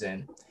jobs.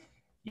 And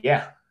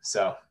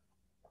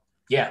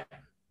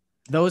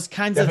those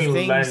kinds of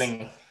definitely things,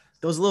 learning.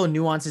 Those little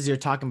nuances you're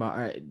talking about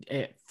are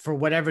for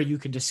whatever you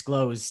could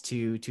disclose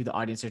to the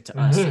audience or to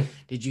us.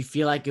 Did you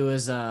feel like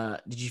those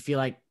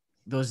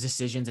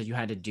decisions that you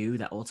had to do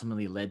that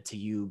ultimately led to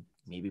you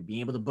maybe being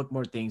able to book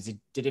more things?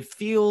 Did it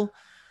feel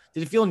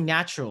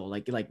natural?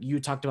 Like you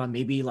talked about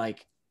maybe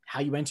like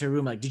how you enter a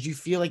room, like, did you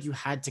feel like you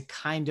had to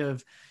kind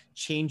of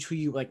change who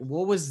you, like,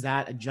 what was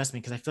that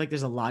adjustment? Cause I feel like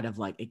there's a lot of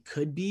like, it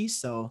could be,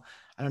 so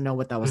I don't know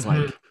what that was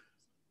like.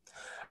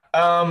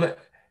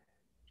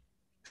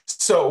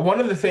 So one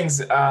of the things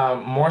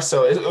more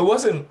so, it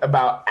wasn't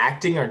about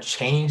acting or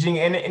changing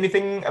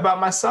anything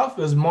about myself.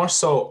 It was more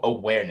so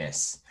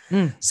awareness.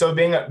 So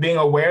being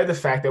aware of the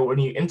fact that when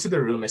you enter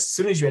the room, as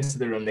soon as you enter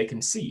the room, they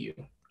can see you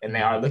and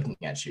they are looking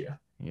at you.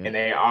 Yep. And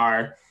they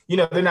are,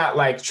 they're not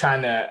like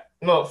trying to,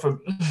 for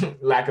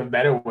lack of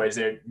better words,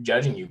 they're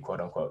judging you, quote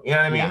unquote. You know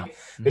what I mean? Yeah.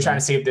 They're trying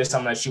to see if there's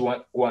someone that you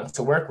want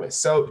to work with.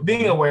 So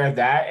being aware of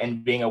that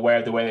and being aware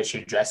of the way that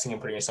you're dressing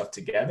and putting yourself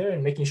together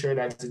and making sure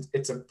that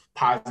it's a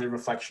positive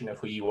reflection of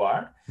who you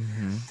are.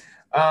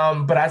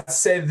 But I'd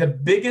say the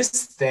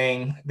biggest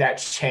thing that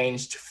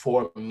changed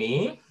for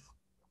me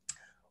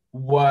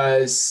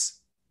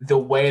was the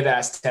way that I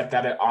stepped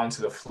out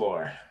onto the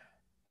floor.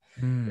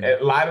 A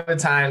lot of the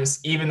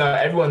times, even though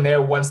everyone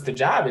there wants the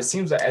job, it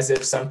seems like as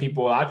if a lot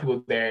of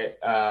people there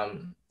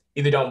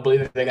either don't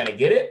believe that they're going to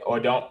get it or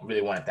don't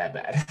really want it that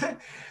bad.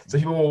 So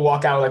people will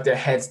walk out with their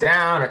heads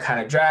down or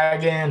kind of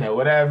dragging or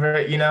whatever,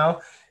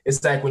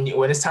 It's like when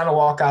it's time to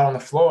walk out on the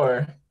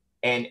floor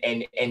and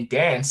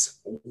dance,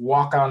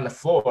 walk out on the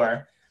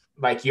floor,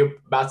 like you're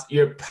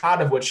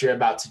proud of what you're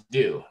about to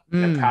do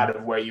and proud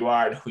of where you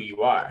are and who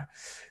you are.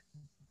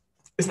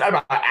 It's not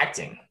about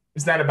acting.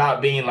 It's not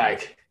about being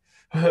like,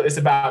 it's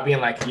about being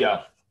like,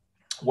 yo,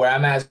 where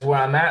I'm at is where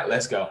I'm at.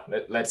 Let's go.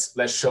 Let's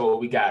show what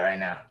we got right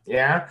now.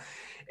 Yeah.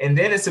 And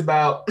then it's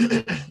about,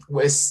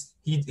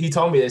 he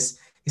told me this.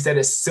 He said,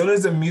 as soon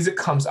as the music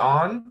comes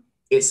on,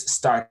 it's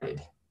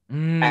started.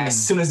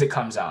 As soon as it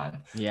comes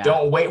on. Yeah.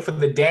 Don't wait for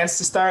the dance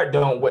to start.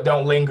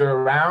 Don't linger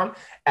around.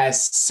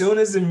 As soon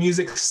as the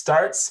music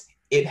starts,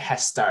 it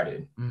has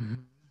started.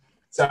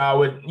 So I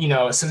would,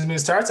 as soon as the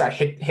music starts, I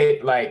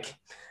hit like,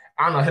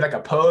 I don't know, hit like a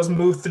pose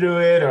move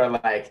through it or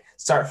like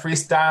start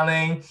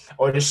freestyling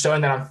or just showing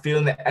that I'm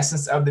feeling the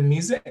essence of the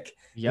music.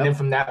 Yep. And then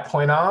from that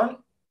point on,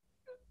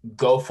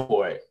 go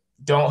for it.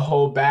 Don't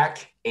hold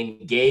back,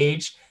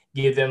 engage,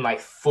 give them like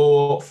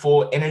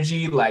full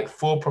energy, like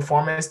full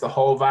performance, the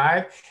whole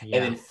vibe, and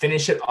then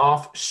finish it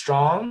off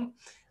strong,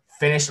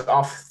 finish it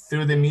off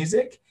through the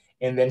music,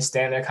 and then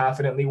stand there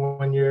confidently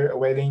when you're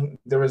awaiting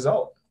the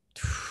result.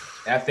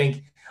 And I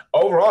think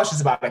overall, it's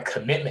just about a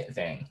commitment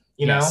thing.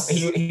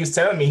 He was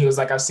telling me, he was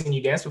like, I've seen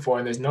you dance before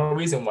and there's no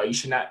reason why you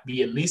should not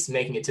be at least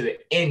making it to the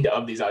end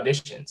of these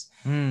auditions.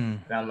 And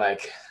I'm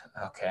like,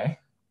 okay.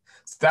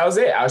 So that was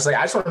it. I was like,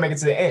 I just want to make it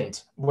to the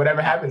end.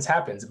 Whatever happens,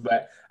 happens.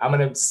 But I'm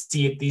going to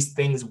see if these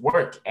things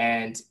work.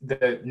 And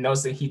the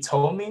notes that he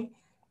told me,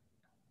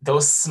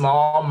 those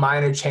small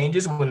minor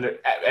changes, when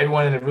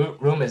everyone in the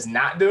room is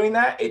not doing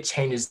that, it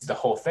changes the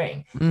whole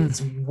thing.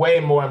 It's way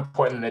more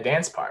important than the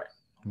dance part.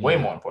 Way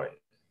more important.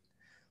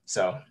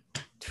 So,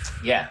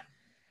 yeah.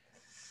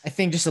 I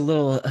think just a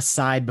little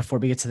aside before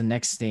we get to the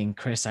next thing,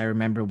 Chris, I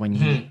remember when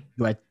you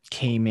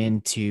came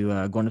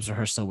into Grown Ups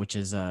Rehearsal, which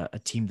is a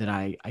team that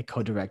I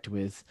co-direct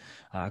with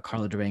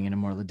Carla Durang and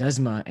Amor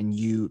Ledesma,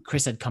 and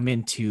Chris had come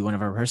into one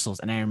of our rehearsals.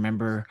 And I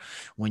remember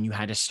when you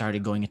had to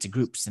started going into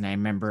groups. And I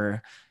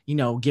remember,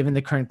 given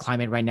the current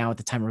climate right now at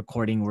the time of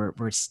recording,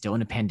 we're still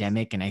in a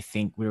pandemic. And I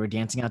think we were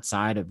dancing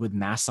outside with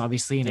masks,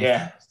 obviously. And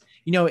I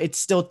think, it's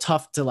still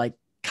tough to like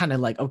kind of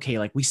like, okay,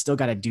 like we still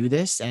got to do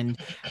this. And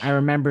I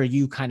remember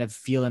you kind of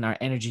feeling our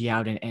energy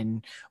out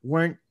and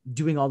weren't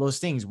doing all those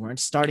things, weren't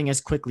starting as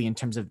quickly in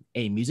terms of,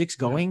 hey, music's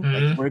going,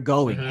 like we're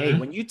going. Hey,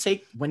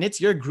 when it's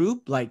your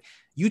group, like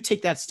you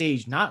take that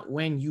stage, not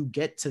when you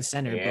get to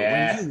center, but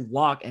when you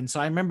walk. And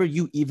so I remember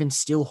you even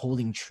still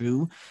holding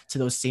true to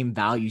those same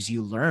values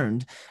you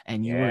learned,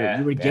 and you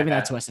were giving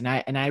that to us. And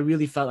I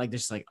really felt like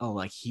this, like, oh,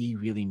 like he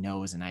really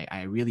knows. And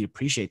I really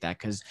appreciate that,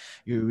 because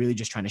you're really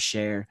just trying to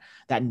share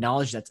that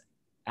knowledge that's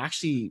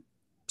actually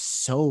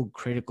so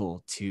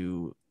critical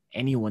to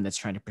anyone that's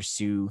trying to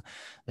pursue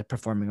the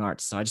performing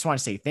arts. So I just want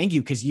to say thank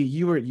you, because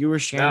you were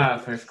sharing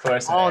of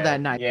course, all that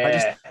night.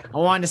 I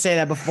wanted to say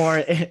that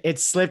before it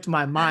slipped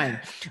my mind.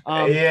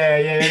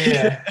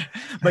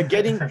 But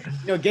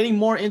getting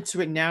more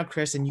into it now,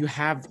 Chris, and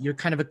you're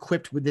kind of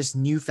equipped with this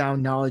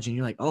newfound knowledge, and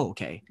you're like, oh,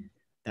 okay,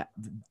 that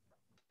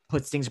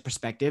puts things in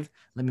perspective.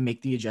 Let me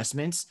make the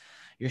adjustments.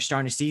 You're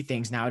starting to see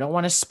things now. I don't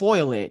want to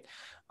spoil it.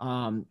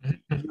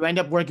 You end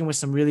up working with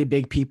some really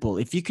big people.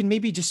 If you can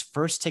maybe just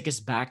first take us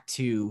back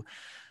to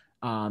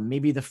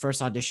maybe the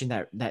first audition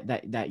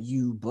that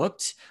you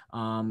booked,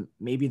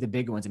 maybe the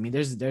big ones. I mean,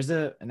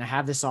 and I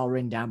have this all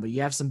written down, but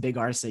you have some big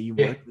artists that you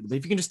worked with. But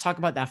if you can just talk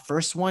about that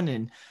first one,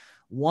 and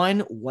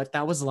one, what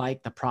that was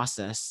like, the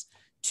process,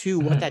 two,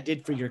 what that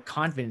did for your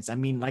confidence. I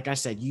mean, like I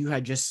said, you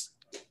had just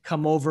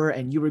come over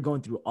and you were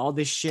going through all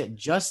this shit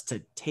just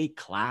to take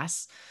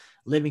class,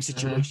 living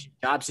situation,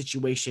 job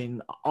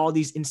situation, all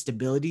these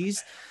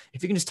instabilities.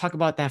 If you can just talk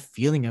about that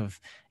feeling of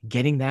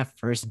getting that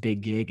first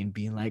big gig and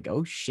being like,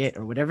 oh shit,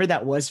 or whatever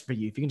that was for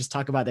you. If you can just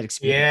talk about that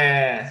experience.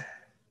 Yeah.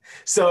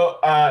 So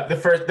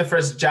the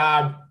first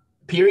job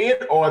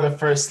period, or the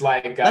first,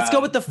 like, let's go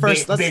with the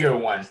first bigger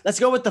one. Let's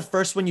go with the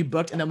first one you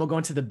booked, and then we'll go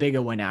into the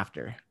bigger one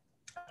after.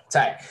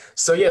 Tight.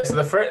 So so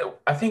the first,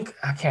 I can't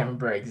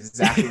remember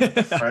exactly what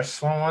the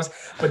first one was,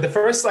 but the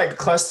first like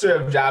cluster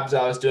of jobs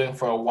I was doing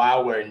for a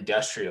while were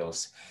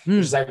industrials, which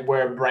is like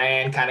where a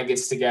brand kind of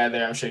gets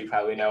together. I'm sure you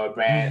probably know a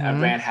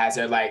brand has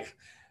their, like,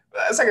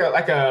 it's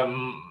like a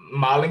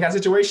modeling kind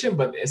of situation,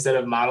 but instead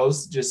of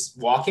models just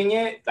walking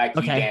it, like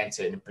you dance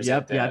it and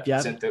present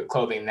the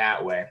clothing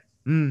that way.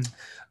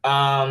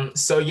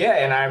 So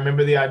and I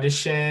remember the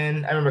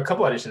audition. I remember a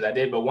couple auditions I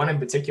did, but one in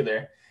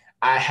particular,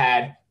 I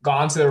had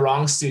gone to the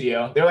wrong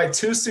studio. There were like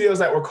two studios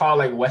that were called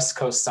like West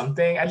Coast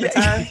something at the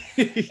time.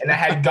 And I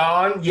had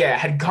gone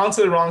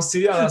to the wrong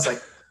studio, and I was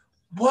like,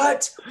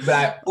 what? But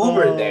I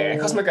Ubered there. It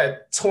cost me like a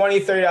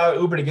 $20, $30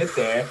 Uber to get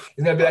there.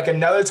 It's gonna be like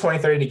another $20,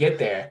 $30 to get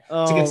there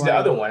to get to the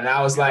other one. And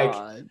I was like,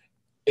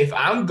 if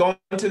I'm going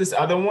to this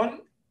other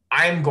one,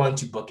 I'm going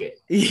to book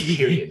it.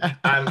 Period.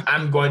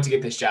 I'm going to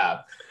get this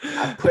job.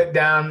 I put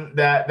down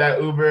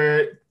that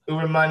Uber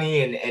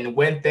money and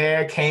went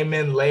there, came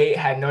in late,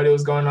 had no idea what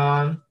was going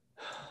on,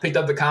 picked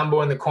up the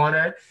combo in the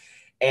corner,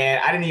 and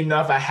I didn't even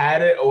know if I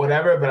had it or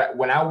whatever. But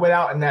when I went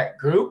out in that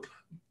group,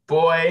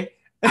 boy,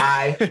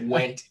 I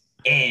went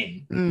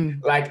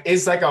in. Like,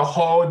 it's like a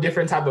whole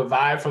different type of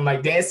vibe, from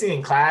like dancing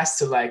in class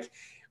to like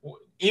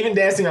even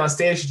dancing on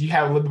stage. You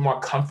have a little bit more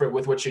comfort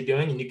with what you're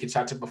doing and you can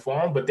start to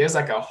perform, but there's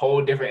like a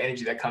whole different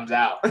energy that comes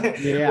out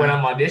when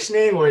I'm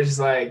auditioning, where it's just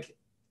like,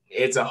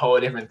 it's a whole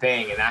different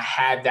thing. And I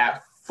had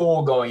that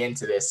full going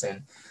into this.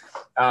 And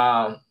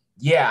I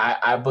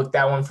booked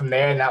that one from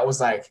there. And that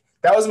was a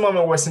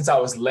moment where, since I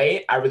was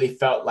late, I really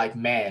felt like,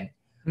 man,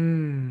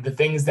 the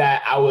things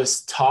that I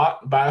was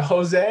taught by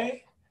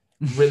Jose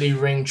really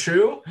ring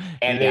true,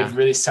 and they've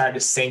really started to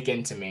sink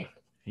into me.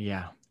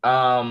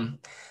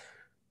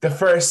 The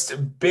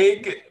first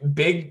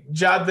big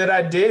job that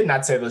I did, not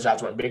to say those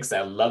jobs weren't big because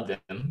I loved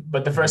them,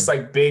 but the first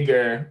like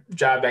bigger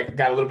job that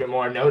got a little bit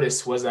more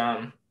notice was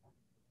I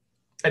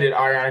did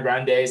Ariana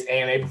Grande's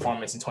AMA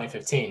performance in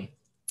 2015.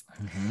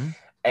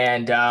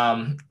 And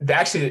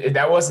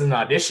that wasn't an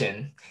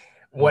audition.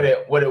 What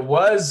it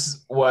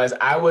was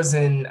I was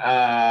in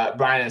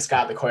Brian and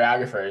Scott, the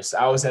choreographers.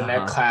 I was in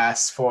their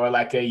class for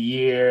like a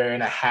year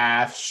and a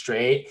half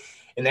straight,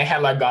 and they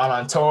had like gone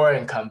on tour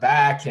and come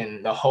back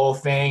and the whole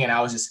thing. And I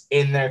was just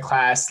in their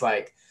class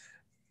like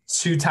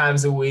 2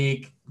 times a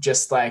week,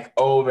 just like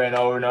over and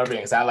over and over again,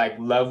 because I like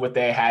love what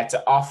they had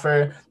to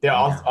offer. They're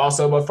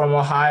also but from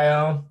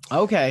Ohio.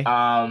 Okay.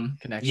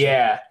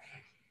 Connection.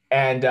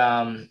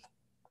 And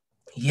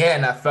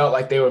and I felt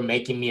like they were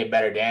making me a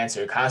better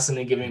dancer,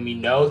 constantly giving me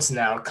notes, and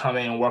I would come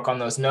in and work on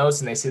those notes,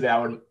 and they see that I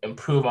would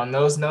improve on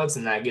those notes,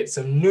 and I get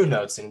some new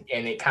notes, and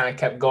it kind of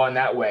kept going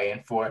that way.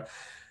 And for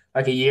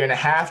like a year and a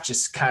half,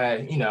 just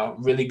kind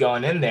of, really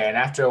going in there. And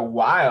after a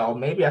while,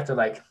 maybe after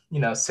like,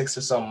 6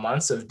 or so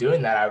months of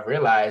doing that, I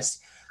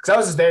realized, because I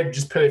was just there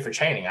just purely for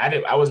training.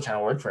 I wasn't trying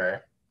to work for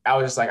her. I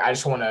was just like, I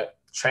just want to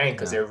train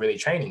because they were really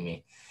training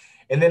me.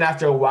 And then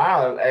after a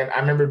while, I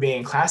remember being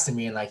in class and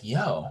being like,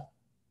 yo,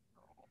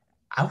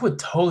 I would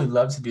totally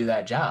love to do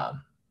that job.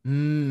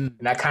 And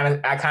I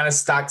kind of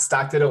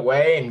stocked it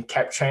away and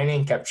kept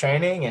training and, kind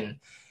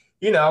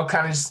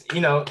of just,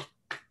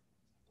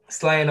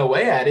 slaying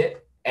away at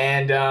it.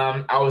 And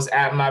I was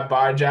at my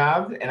bar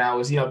job, and I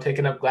was,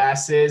 picking up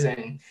glasses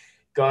and,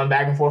 going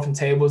back and forth from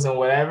tables and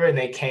whatever. And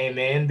they came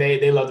in.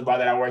 They loved the bar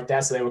that I worked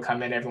at, so they would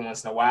come in every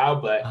once in a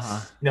while. But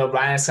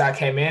Brian and Scott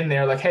came in. And they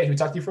were like, "Hey, can we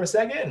talk to you for a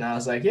second?" And I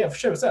was like, "Yeah, for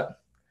sure. What's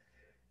up?"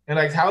 And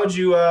like, "How would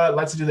you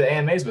like to do the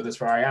AMAs with us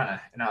for Ariana?"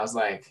 And I was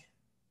like,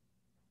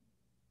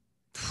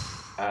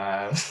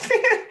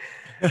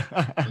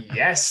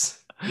 "Yes."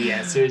 The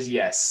answer is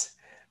yes.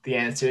 The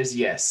answer is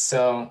yes.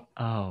 So,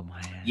 oh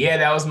man, yeah,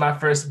 that was my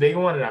first big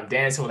one, and I'm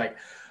dancing with like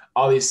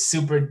all these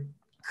super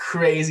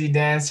crazy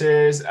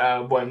dancers,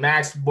 boy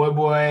Max,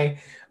 boy,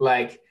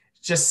 like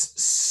just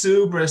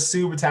super,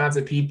 super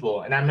talented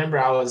people. And I remember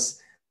I was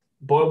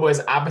boy's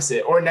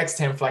opposite or next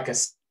to him for like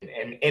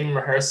in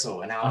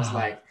rehearsal, and I was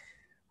like,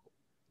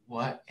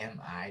 what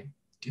am I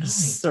doing?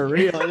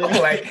 Surreal,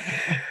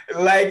 yeah.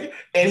 like,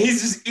 and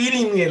he's just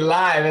eating me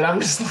alive, and I'm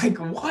just like,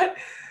 what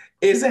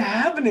is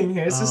happening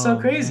here? It's just so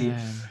crazy.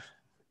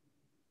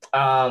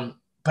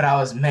 But I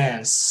was,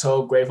 man,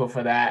 so grateful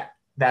for that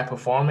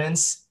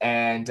performance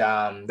and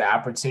the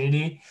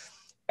opportunity.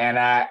 And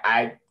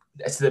I,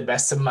 to the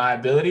best of my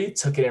ability,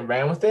 took it and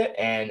ran with it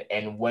and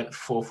went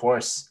full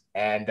force.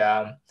 And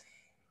I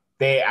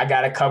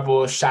got a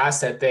couple of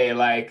shots that they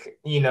like,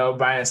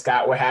 Brian and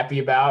Scott were happy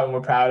about and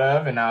were proud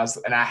of. And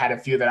I had a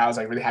few that I was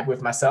like really happy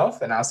with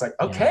myself. And I was like,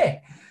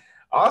 okay,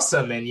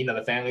 awesome. And,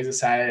 the family's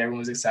excited. Everyone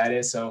was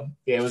excited. So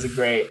yeah, it was a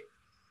great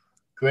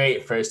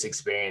first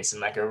experience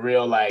and like a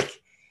real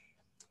like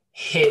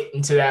hit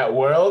into that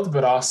world,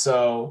 but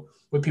also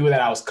with people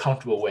that I was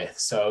comfortable with.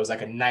 So it was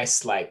like a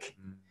nice like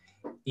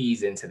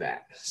ease into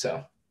that.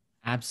 So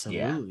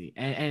absolutely.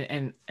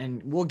 Yeah.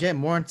 And we'll get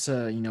more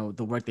into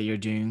the work that you're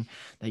doing,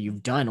 that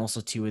you've done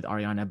also too with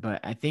Ariana, but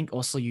I think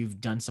also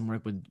you've done some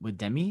work with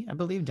Demi, I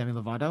believe, Demi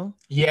Lovato.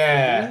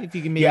 Yeah. If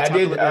you can maybe talk a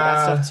little bit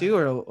about that stuff too,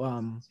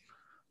 or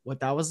what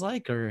that was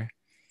like, or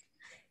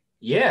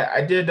yeah,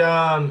 I did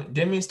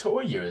Demi's tour.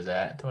 What year was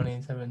that?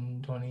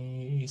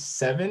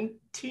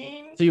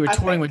 2017? So you were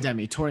touring with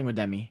Demi.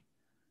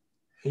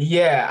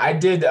 Yeah, I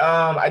did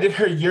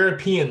her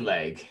European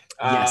leg.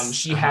 Yes.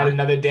 She had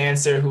another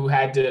dancer who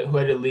had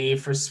to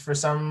leave for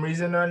some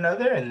reason or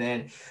another, and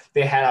then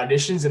they had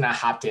auditions, and I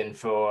hopped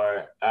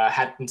into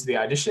the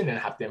audition and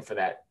hopped in for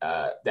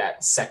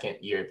that second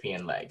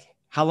European leg.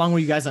 How long were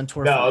you guys on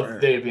tour for? No,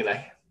 they'd be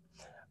like,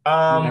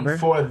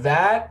 for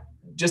that,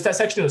 just that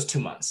section, it was 2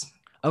 months.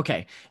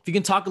 Okay, if you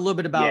can talk a little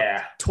bit about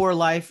tour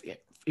life.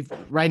 If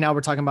right now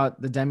we're talking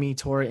about the Demi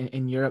tour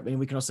in Europe, and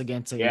we can also get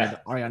into the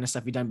Ariana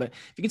stuff you've done, but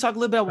if you can talk a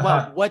little bit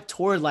about what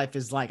tour life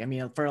is like. I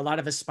mean, for a lot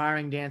of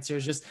aspiring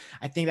dancers,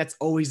 I think that's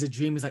always the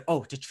dream, is like,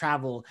 to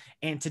travel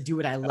and to do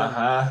what I love.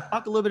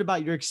 Talk a little bit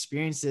about your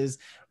experiences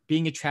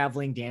being a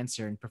traveling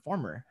dancer and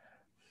performer.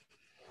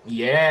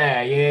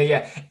 Yeah.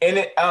 And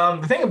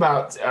the thing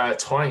about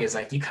touring is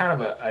like you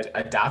kind of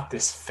adopt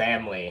this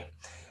family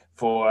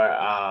for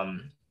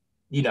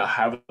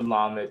however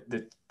long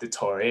the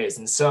tour is.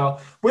 And so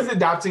with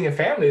adopting a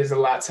family, there's a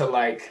lot to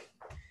like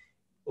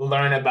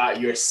learn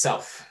about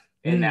yourself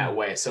in that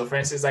way. So for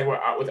instance, like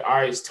with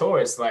Ari's tour,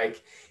 it's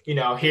like,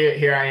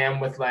 here I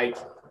am with like,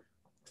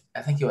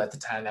 I think at the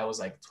time that was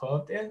like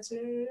 12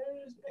 dancers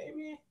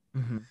maybe.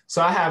 Mm-hmm.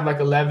 So I have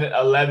like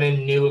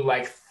 11 new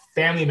like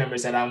family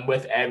members that I'm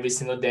with every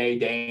single day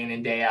in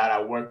and day out.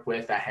 I work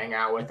with, I hang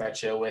out with, I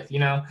chill with,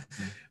 when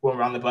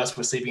we're on the bus,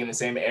 we're sleeping in the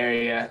same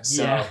area.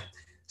 So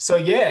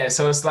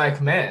it's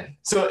like, man,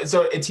 so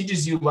it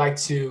teaches you like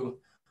to,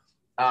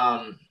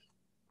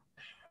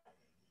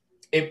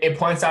 it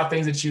points out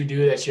things that you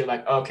do that you're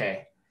like,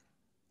 okay,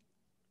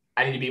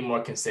 I need to be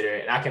more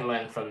considerate, and I can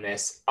learn from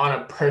this on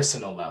a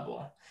personal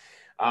level,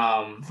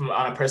 on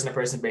a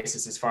person-to-person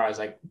basis, as far as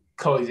like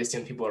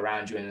coexisting with people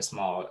around you in a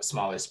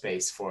smaller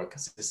space for a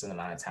consistent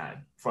amount of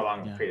time, for a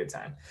long period of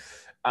time.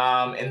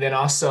 And then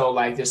also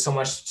like, there's so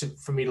much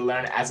for me to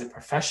learn as a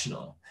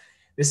professional.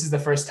 This is the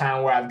first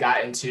time where I've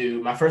gotten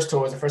to, my first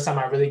tour was the first time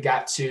I really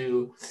got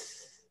to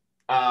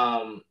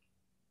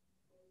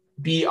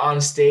be on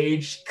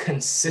stage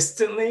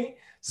consistently.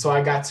 So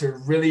I got to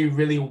really,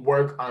 really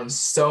work on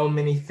so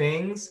many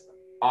things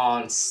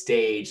on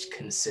stage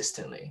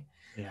consistently.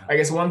 Yeah. Like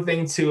it's one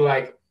thing to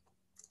like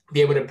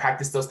be able to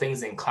practice those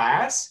things in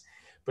class,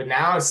 but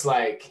now it's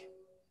like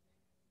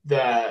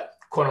the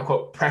quote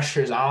unquote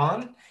pressure's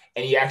on,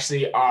 and you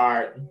actually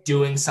are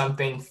doing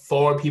something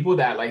for people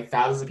that like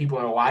thousands of people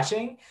are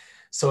watching.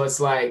 So it's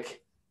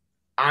like,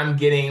 I'm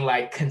getting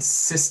like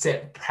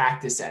consistent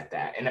practice at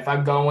that. And if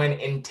I go in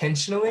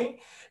intentionally,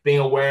 being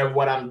aware of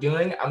what I'm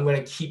doing, I'm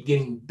going to keep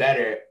getting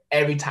better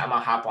every time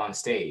I hop on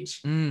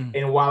stage.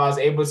 And while I was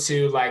able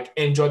to like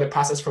enjoy the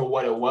process for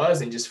what it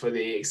was, and just for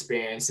the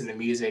experience and the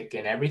music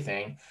and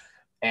everything,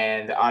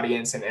 and the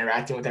audience and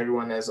interacting with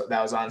everyone that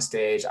was on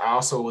stage, I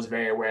also was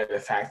very aware of the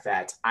fact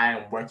that I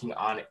am working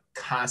on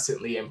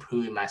constantly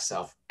improving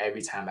myself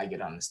every time I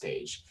get on the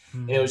stage.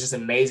 And it was just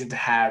amazing to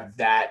have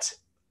that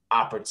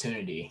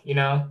opportunity,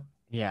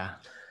 Yeah.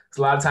 Because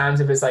a lot of times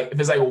if it's like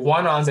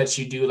one-ons that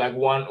you do, like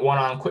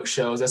one-on quick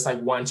shows, that's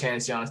like one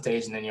chance you're on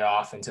stage and then you're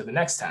off until the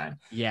next time.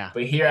 Yeah.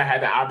 But here I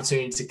had the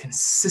opportunity to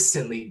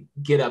consistently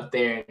get up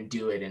there and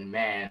do it. And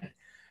man,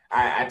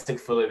 I took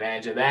full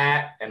advantage of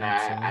that, and I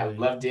Absolutely.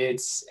 loved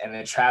it. And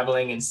then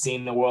traveling and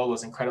seeing the world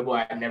was incredible.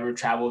 I had never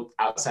traveled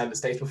outside the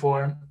States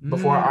before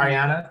Mm.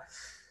 Ariana.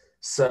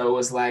 So it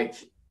was like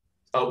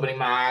opening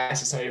my eyes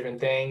to so many different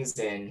things.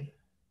 And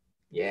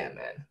yeah,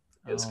 man,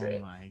 it was Oh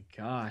great. my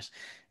gosh.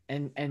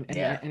 And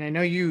Yeah. and I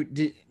know you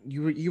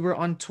were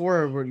on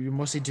tour. Were you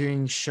mostly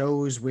doing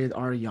shows with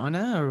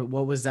Ariana, or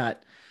what was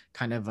that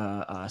kind of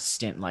a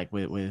stint like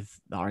with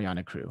the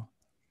Ariana crew?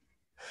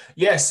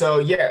 Yeah. So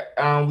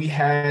yeah, we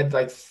had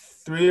like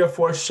 3 or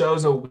 4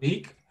 shows a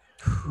week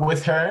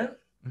with her.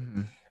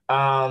 Mhm.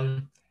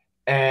 Um,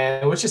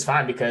 and which is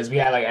fine because we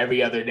had like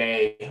every other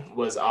day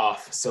was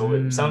off.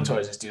 So some Mm.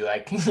 tours just do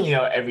like,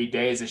 every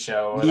day is a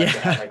show, or like they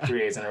have like Yeah. 3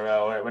 days in a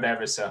row or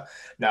whatever. So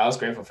no, I was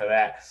grateful for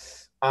that.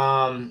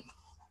 Um,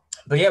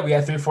 but yeah, we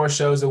had 3 or 4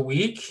 shows a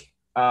week,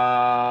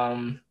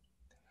 off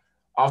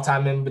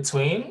time in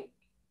between.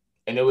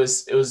 And it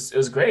was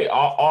great.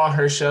 All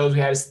her shows, we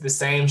had the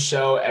same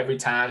show every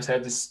time, so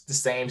had the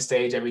same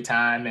stage every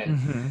time.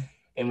 Hmm.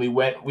 And we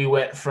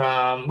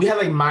had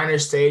like minor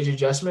stage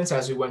adjustments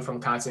as we went from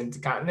continent to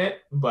continent,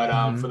 but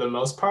for Hmm. the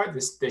most part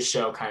this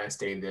show kind of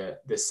stayed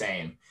the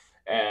same,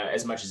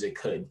 as much as it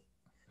could.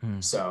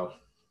 So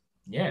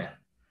yeah.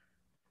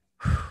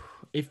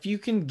 If you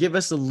can give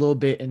us a little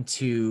bit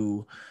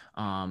into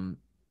um,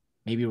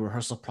 maybe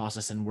rehearsal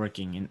process and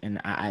working,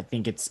 and I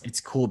think it's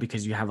cool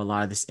because you have a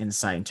lot of this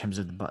insight in terms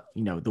of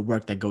the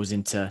work that goes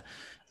into.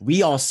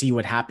 We all see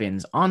what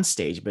happens on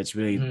stage, but it's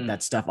really Mhm.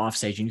 that stuff off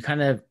stage. And you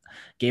kind of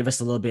gave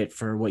us a little bit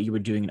for what you were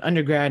doing in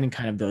undergrad and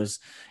kind of those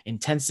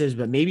intensives.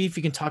 But maybe if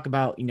you can talk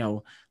about,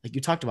 like you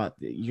talked about,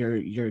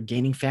 you're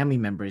gaining family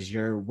members,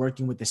 you're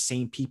working with the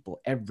same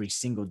people every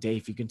single day.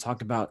 If you can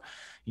talk about,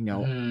 you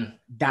know, Mhm.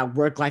 that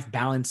work-life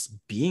balance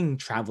being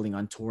traveling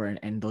on tour,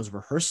 and those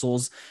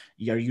rehearsals,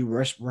 are you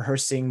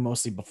rehearsing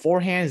mostly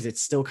beforehand? Is it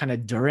still kind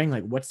of during?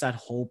 Like, what's that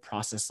whole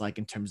process like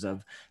in terms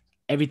of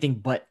everything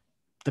but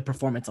the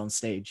performance on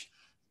stage?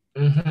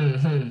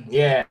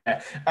 Yeah,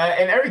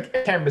 and every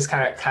camp is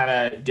kind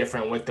of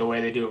different with the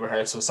way they do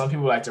rehearsal. Some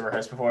people like to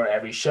rehearse before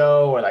every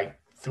show or like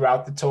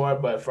throughout the tour,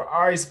 but for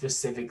Ari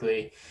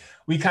specifically,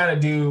 we kind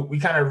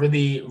of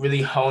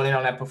really hone in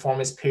on that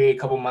performance period a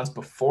couple months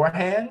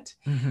beforehand,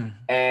 Hmm.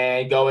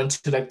 and go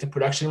into like the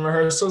production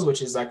rehearsals,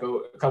 which is like a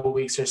couple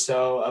weeks or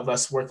so of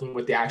us working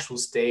with the actual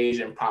stage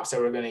and props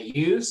that we're going to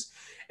use,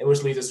 and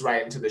which leads us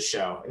right into the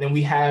show. And then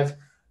we have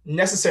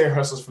necessary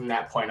rehearsals from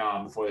that point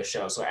on before the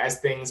show. So as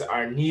things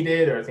are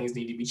needed or things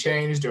need to be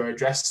changed or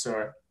addressed,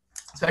 or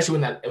especially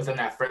within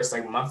that first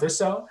like month or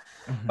so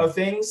Hmm. of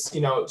things,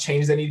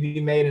 changes that need to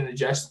be made and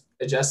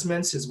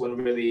adjustments is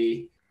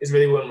really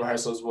when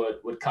rehearsals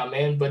would come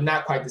in, but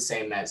not quite the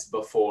same as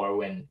before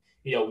when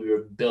we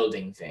were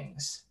building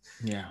things.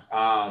 Yeah.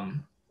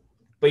 Um,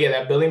 but yeah,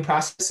 that building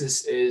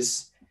process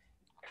is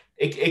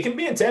it can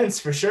be intense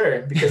for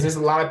sure, because there's a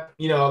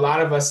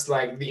lot of us,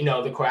 like, the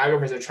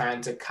choreographers are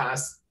trying to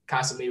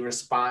constantly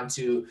respond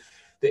to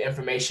the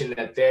information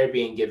that they're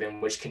being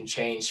given, which can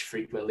change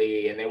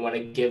frequently, and they want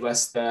to give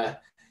us the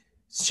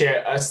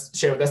share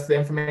with us the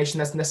information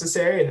that's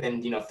necessary, and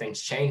then things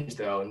change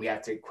though, and we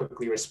have to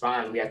quickly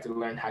respond. We have to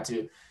learn how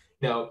to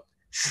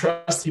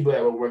trust people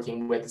that we're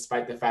working with,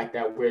 despite the fact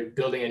that we're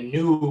building a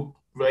new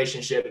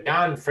relationship,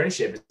 not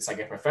friendship. It's like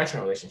a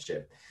professional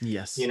relationship,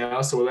 Yes.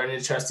 so we're learning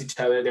to trust each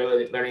other.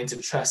 They're learning to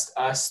trust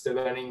us. They're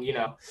learning,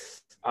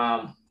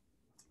 um,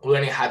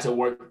 learning how to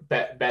work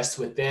best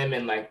with them,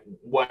 and like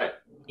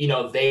what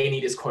they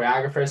need as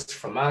choreographers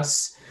from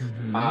us.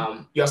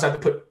 Hmm. You also have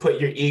to put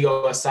your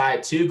ego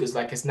aside too, because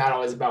like it's not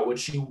always about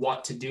what you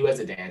want to do as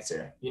a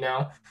dancer.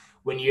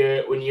 When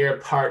you're a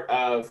part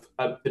of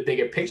the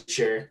bigger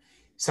picture,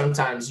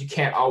 sometimes you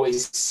can't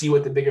always see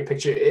what the bigger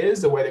picture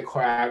is the way the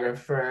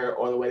choreographer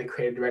or the way the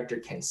creative director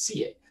can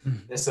see it.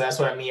 And so that's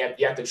what I mean.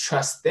 You have to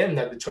trust them,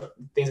 that the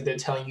things that they're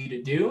telling you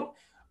to do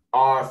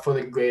are for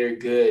the greater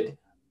good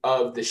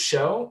of the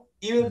show,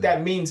 even if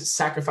that means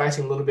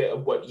sacrificing a little bit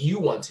of what you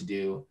want to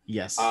do,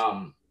 Yes.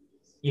 um,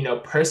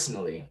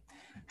 personally.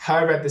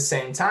 However, at the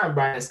same time,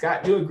 Brian and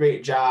Scott do a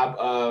great job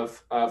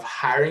of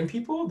hiring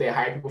people. They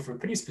hire people for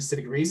pretty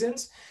specific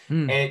reasons,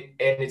 Mm. and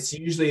it's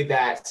usually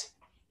that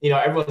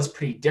everyone's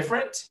pretty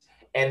different,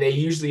 and they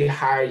usually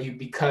hire you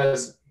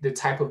because the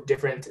type of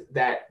different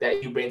that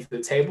you bring to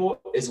the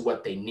table is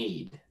what they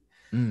need.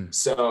 Mm.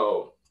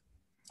 So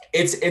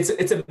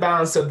it's a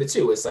balance of the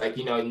two. It's like,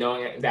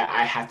 knowing that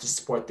I have to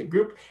support the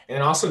group, and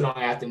then also knowing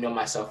I have to know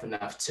myself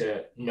enough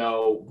to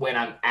know when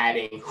I'm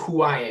adding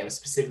who I am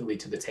specifically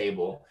to the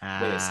table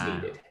when it's Ah.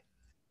 needed.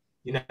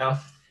 You know?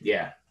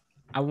 Yeah.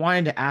 I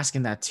wanted to ask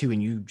in that too,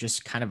 and you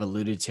just kind of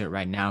alluded to it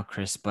right now,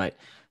 Chris. But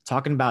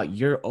talking about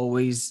you're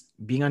always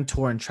being on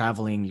tour and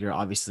traveling, you're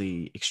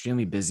obviously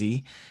extremely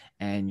busy,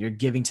 and you're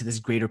giving to this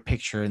greater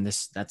picture, and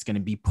this that's going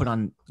to be put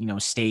on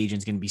stage and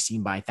is going to be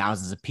seen by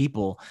thousands of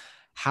people.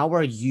 How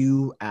are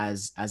you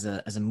as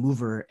a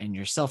mover and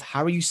yourself?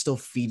 How are you still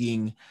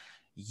feeding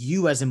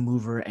you as a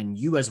mover and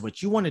you as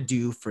what you want to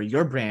do for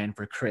your brand,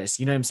 for Chris?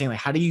 You know what I'm saying? Like,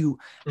 how did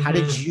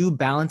you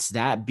balance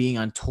that, being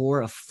on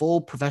tour, a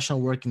full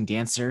professional working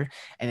dancer,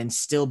 and then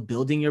still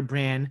building your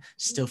brand,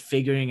 still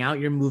figuring out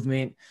your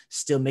movement,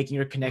 still making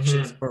your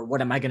connections for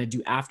what am I going to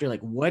do after?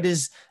 Like, what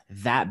is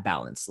that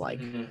balance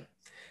like?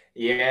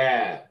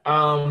 Yeah.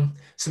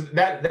 So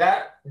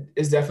that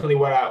is definitely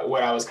what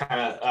I was kind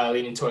of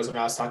leaning towards when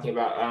I was talking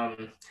about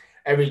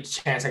every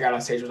chance I got on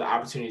stage was an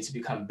opportunity to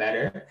become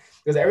better.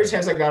 Because every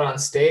chance I got on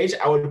stage,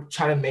 I would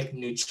try to make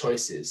new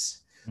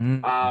choices.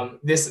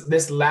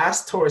 This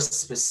last tour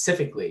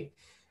specifically,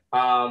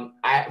 for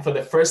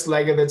the first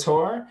leg of the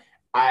tour,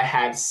 I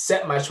had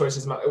set my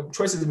choices. My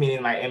choices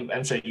meaning like,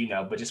 I'm sure you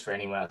know, but just for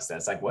anyone else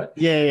that's like, what?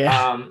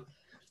 Yeah.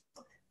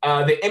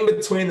 The in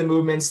between the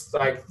movements,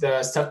 like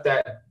the stuff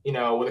that, you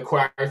know, where the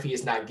choreography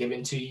is not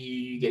given to you,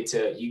 you get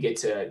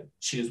to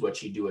choose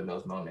what you do in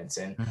those moments.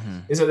 And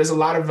so there's a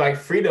lot of like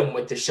freedom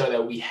with the show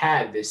that we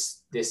had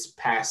this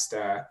past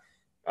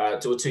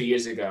 2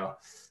 years ago.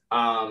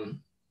 And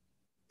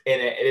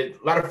a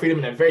lot of freedom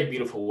in a very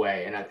beautiful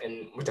way,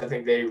 and which I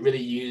think they really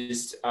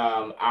used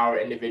our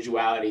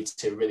individuality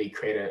to really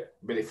create a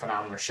really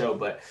phenomenal show.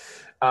 But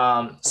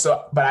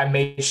I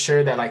made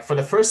sure that, like, for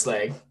the first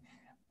leg,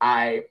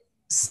 I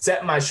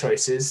set my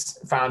choices,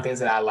 found things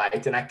that I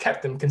liked, and I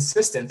kept them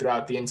consistent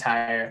throughout the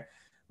entire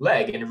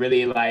leg, and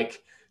really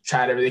like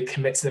try to really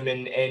commit to them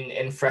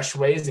in fresh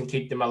ways and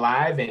keep them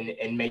alive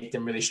and make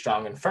them really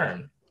strong and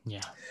firm.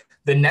 Yeah.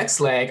 The next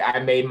leg, I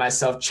made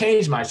myself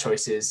change my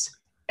choices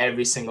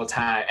every single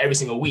time, every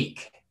single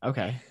week.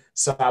 Okay.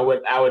 So I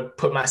would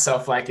put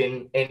myself like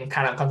in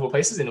kind of uncomfortable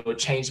places, and it would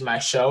change my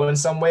show in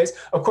some ways.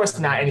 Of course,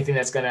 not anything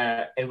that's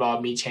gonna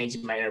involve me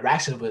changing my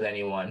interactions with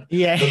anyone,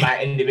 but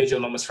my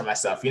individual moments for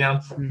myself, you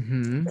know?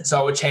 So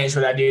I would change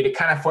what I do to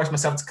kind of force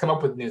myself to come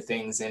up with new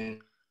things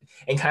and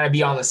kind of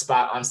be on the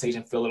spot on stage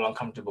and feel a little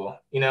uncomfortable,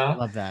 you know?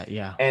 Love that.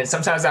 Yeah. And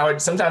sometimes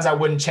I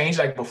wouldn't change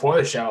like before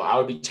the show. I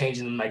would be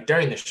changing like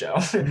during the show.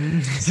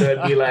 So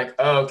it'd be like,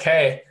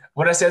 okay,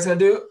 what I said I was gonna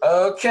do,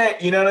 okay,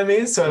 you know what I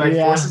mean? So it like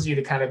forces you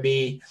to kind of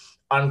be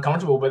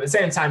uncomfortable, but at the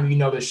same time, you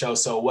know the show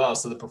so well,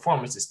 so the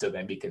performance is still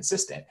gonna be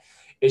consistent.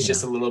 It's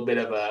just a little bit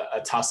of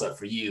a toss up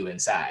for you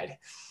inside.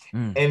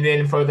 And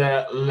then for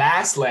the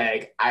last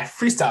leg, I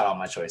freestyled all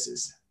my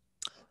choices.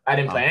 I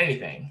didn't plan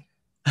anything.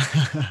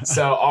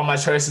 So all my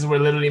choices were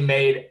literally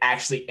made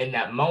actually in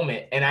that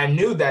moment. And I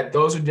knew that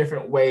those were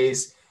different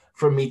ways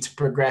for me to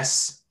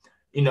progress,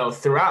 you know,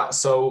 throughout.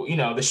 So, you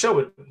know, the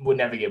show would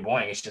never get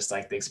boring. It's just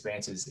like the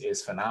experience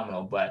is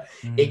phenomenal, but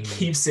it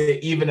keeps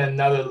it even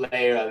another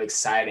layer of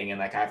exciting. And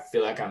like, I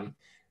feel like I'm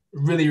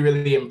really,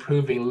 really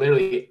improving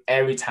literally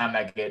every time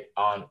I get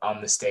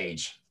on the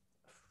stage.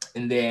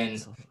 And then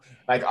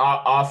like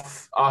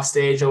off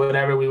stage or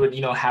whatever, we would,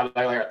 you know, have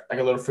like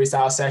a little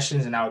freestyle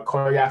sessions, and I would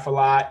choreograph a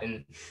lot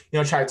and, you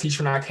know, try to teach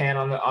when I can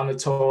on the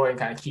tour and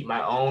kind of keep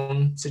my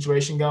own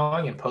situation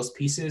going and post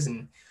pieces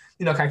and,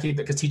 you know, kind of keep it,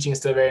 because teaching is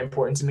still very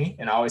important to me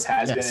and always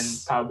has been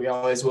and probably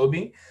always will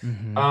be.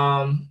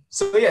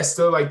 So yeah,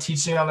 still like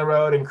teaching on the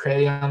road and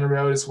creating on the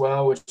road as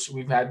well, which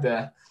we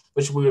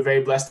were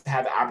very blessed to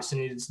have the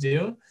opportunity to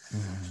do.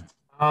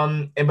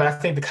 But I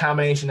think the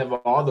combination of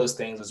all those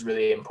things was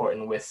really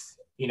important with,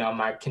 you know,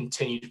 my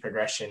continued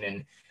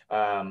progression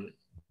and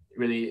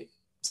really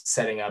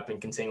setting up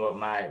and continuing what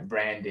my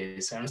brand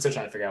is. So I'm still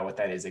trying to figure out what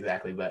that is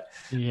exactly, but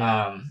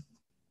yeah.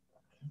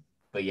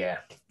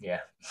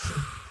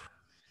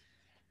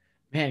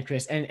 Man,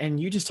 Chris, and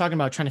you just talking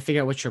about trying to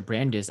figure out what your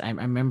brand is. I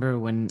remember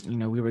when, you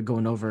know, we were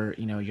going over,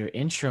 you know, your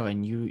intro,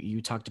 and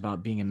you talked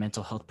about being a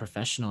mental health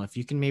professional. If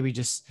you can maybe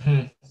just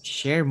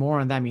share more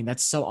on that. I mean,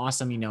 that's so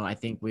awesome. You know, I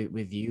think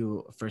with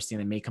you, first thing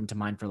that may come to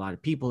mind for a lot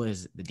of people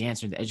is the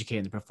dancer, the educator,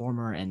 and the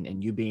performer,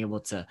 and you being able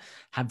to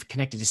have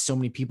connected to so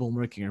many people and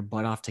working your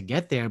butt off to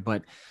get there.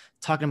 But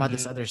talking about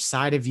this other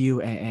side of you,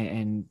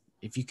 and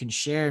if you can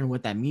share and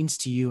what that means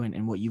to you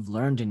and what you've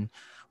learned and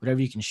whatever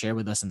you can share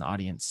with us in the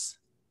audience.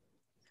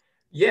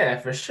 Yeah,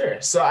 for sure.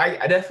 So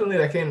I definitely,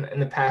 like in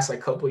the past like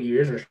couple of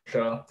years or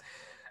so,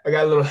 I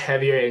got a little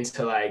heavier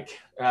into like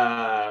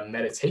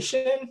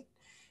meditation,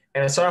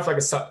 and I started off like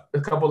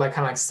a couple like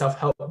kind of like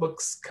self-help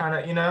books, kind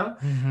of, you know.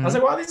 I was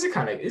like, wow, these are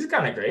kind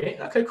of great.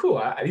 Okay,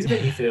 cool. These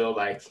make me feel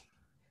like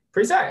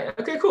pretty tight.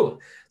 Okay,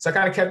 cool. So I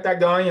kind of kept that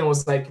going and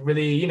was like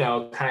really, you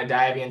know, kind of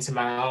diving into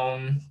my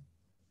own,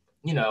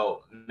 you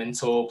know,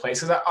 mental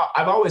places.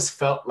 I've always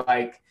felt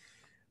like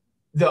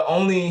the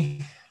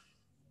only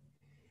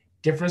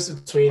difference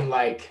between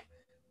like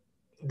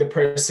the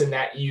person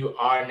that you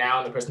are now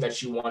and the person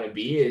that you want to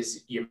be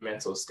is your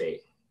mental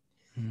state.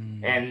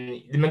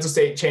 And the mental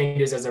state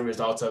changes as a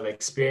result of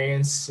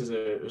experience, as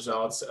a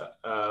result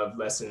of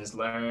lessons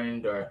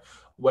learned or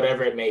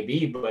whatever it may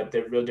be, but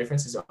the real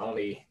difference is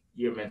only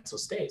your mental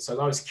state. So I was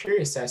always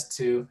curious as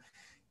to,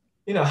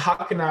 you know, how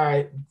can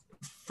I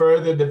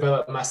further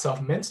develop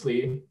myself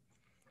mentally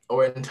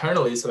or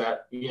internally so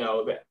that, you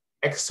know, the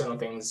external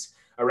things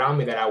around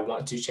me that I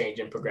want to change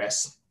and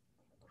progress,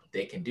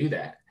 they can do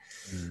that.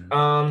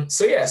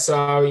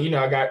 So you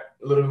know, I got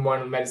a little bit more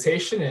into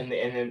meditation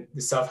and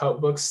the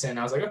self-help books, and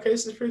I was like, okay,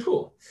 this is pretty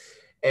cool.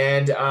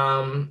 And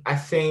I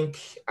think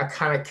I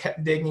kind of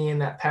kept digging in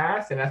that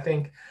path, and I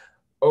think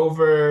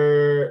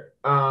over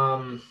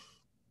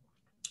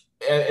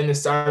in the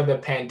start of the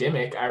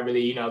pandemic, I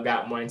really, you know,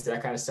 got more into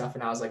that kind of stuff.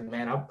 And I was like,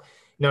 man,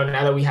 now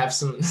that we have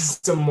some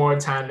more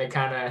time to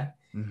kind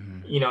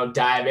of, you know,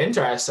 dive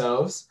into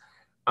ourselves,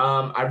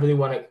 I really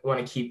want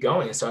to keep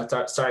going. So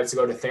I started to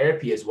go to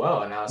therapy as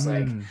well. And I was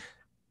like,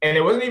 and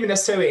it wasn't even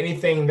necessarily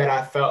anything that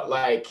I felt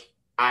like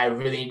I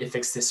really need to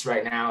fix this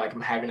right now. Like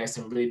I'm having like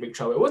some really big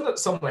trouble. It wasn't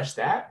so much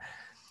that.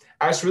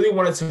 I just really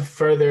wanted to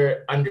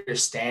further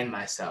understand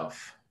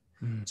myself.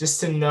 Just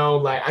to know,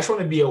 like, I just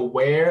want to be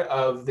aware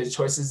of the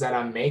choices that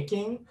I'm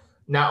making,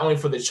 not only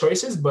for the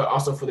choices, but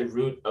also for the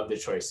root of the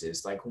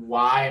choices. Like,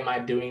 why am I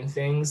doing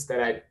things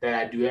that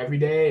I do every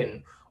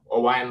day,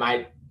 or why am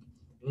I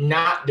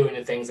not doing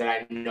the things that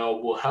I know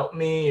will help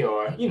me,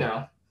 or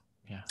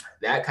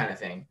that kind of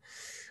thing.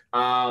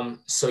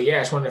 So yeah, I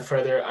just wanted to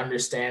further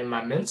understand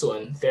my mental,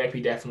 and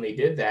therapy definitely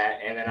did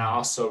that. And then I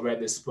also read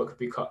this book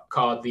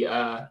called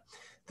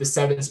The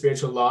Seven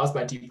Spiritual Laws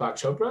by Deepak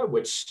Chopra,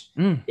 which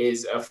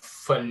is a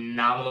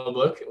phenomenal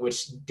book,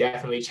 which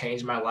definitely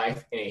changed my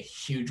life in a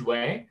huge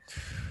way.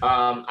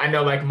 I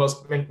know like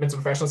most mental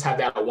professionals have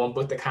that one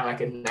book that kind of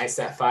like ignites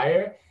that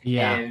fire.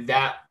 Yeah. And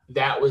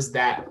that was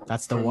that.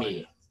 That's the for one.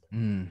 me.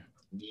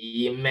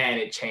 Yeah, man,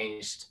 it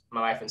changed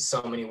my life in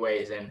so many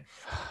ways. And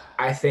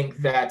I think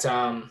that,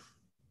 from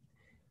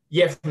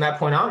that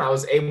point on, I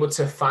was able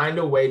to find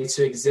a way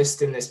to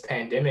exist in this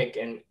pandemic.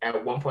 And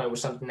at one point it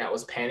was something that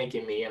was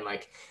panicking me and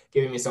like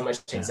giving me so much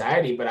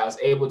anxiety, but I was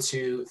able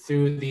to,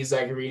 through these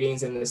like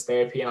readings and this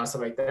therapy and all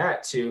stuff like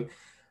that, to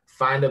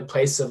find a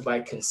place of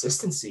like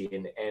consistency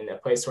and a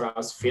place where I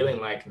was feeling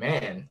like,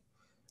 man,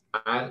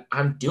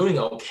 I'm doing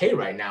okay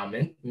right now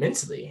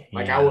mentally.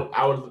 Like I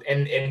would,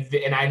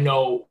 and I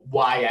know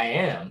why I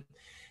am.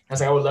 I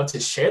was like, I would love to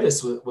share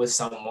this with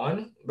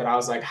someone, but I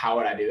was like, how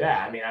would I do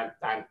that? I mean,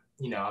 I'm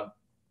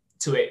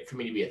too late for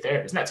me to be a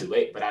therapist. Not too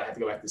late, but I'd have to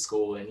go back to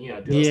school and,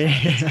 do those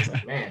things. I was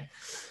like, man.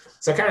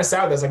 So I kind of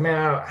sat with. I was like, man,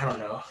 I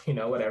don't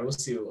know, whatever. We'll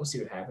see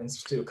what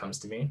happens. We'll see what comes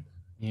to me.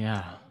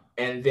 Yeah.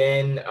 And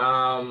then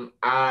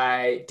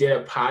I did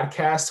a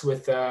podcast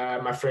with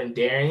my friend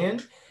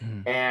Darian.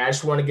 And I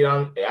just want to get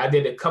on. I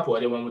did a couple.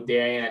 I did one with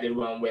Darian. I did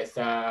one with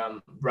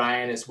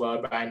Brian as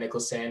well, Brian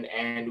Nicholson.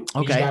 And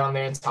we just got on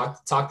there and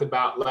talked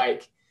about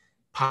like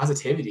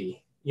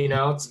positivity,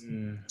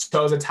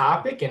 chose a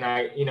topic. And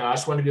I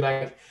just want to be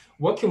like,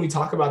 what can we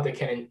talk about that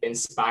can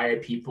inspire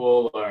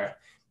people or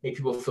make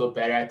people feel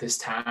better at this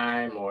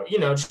time, or,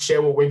 just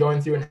share what we're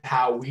going through and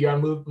how we are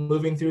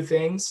moving through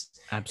things.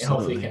 Absolutely. And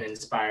hopefully can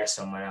inspire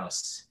someone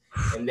else.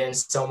 And then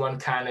someone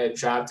kind of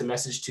dropped a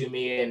message to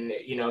me and,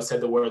 said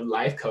the word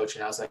life coach.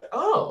 And I was like,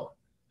 oh,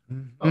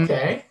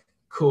 okay,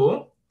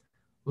 cool.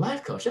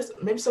 Life coach.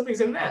 Maybe something's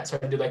in that. So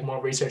I did like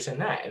more research in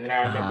that. And then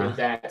I remember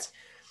that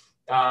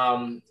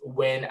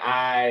when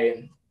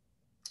I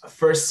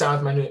first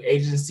signed my new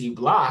agency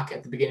Block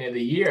at the beginning of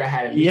the year, I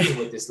had a meeting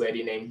with this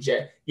lady named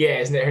her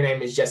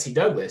name is Jessie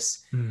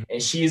Douglas.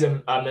 And she's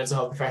a mental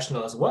health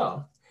professional as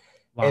well.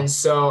 Wow. And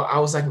so I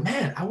was like,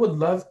 man,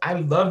 I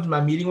loved my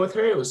meeting with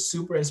her. It was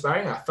super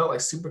inspiring. I felt like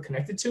super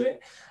connected to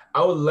it.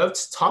 I would love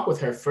to talk with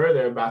her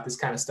further about this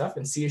kind of stuff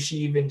and see if she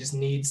even just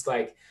needs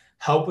like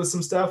help with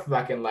some stuff. If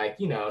I can like,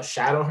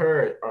 shadow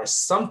her or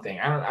something.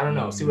 I don't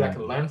know, see what I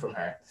can learn from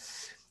her.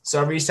 So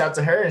I reached out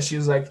to her and she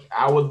was like,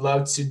 I would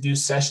love to do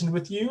sessions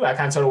with you. I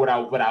kind of told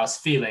her what I was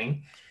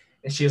feeling.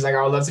 And she was like,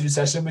 I would love to do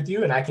session with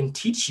you and I can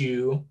teach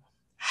you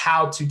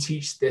how to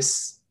teach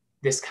this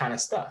kind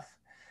of stuff.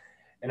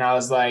 And I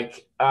was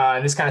like,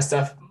 this kind of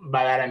stuff,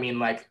 by that I mean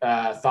like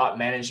thought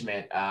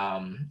management,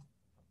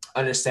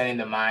 understanding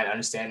the mind,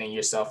 understanding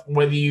yourself,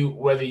 whether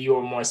you're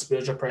a more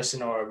spiritual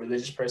person or a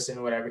religious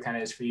person, whatever it kind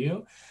of is for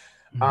you.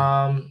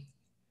 In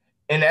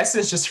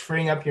essence, just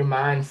freeing up your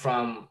mind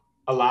from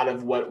a lot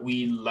of what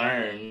we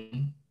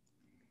learn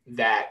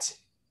that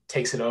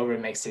takes it over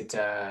and makes it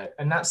a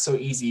not so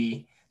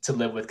easy to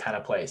live with kind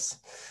of place.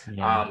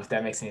 If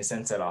that makes any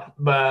sense at all.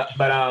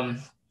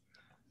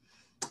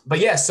 But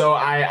yeah, so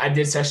I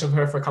did session with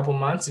her for a couple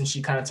months and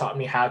she kind of taught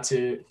me how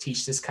to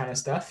teach this kind of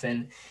stuff.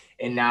 And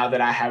now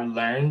that I have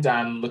learned,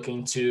 I'm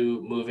looking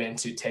to move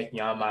into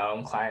taking on my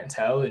own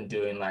clientele and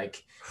doing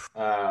like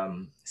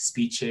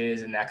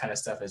speeches and that kind of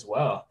stuff as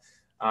well.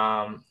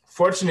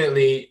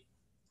 Fortunately,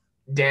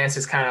 dance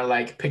has kind of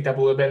like picked up a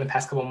little bit in the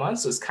past couple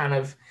months. So it's kind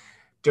of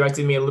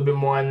directed me a little bit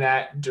more in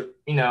that,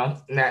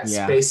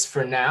 space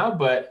for now.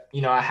 But,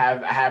 I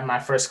have my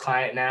first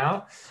client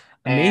now.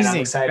 Amazing. And I'm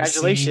excited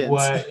Congratulations.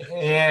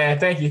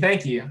 To see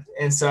thank you.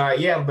 And so,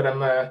 but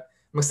I'm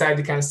excited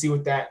to kind of see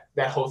what that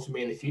holds for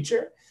me in the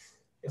future.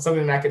 It's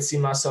something that I could see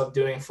myself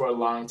doing for a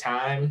long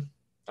time,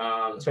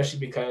 especially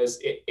because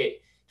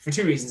it for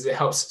two reasons. It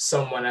helps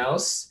someone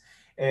else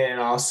and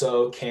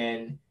also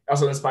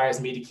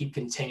inspires me to keep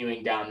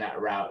continuing down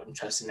that route and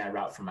trusting that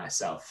route for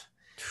myself.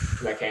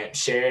 because I can't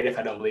share it if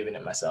I don't believe in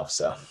it myself.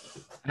 So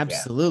yeah.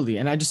 Absolutely.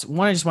 And I just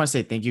want to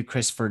say thank you,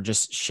 Chris, for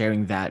just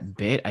sharing that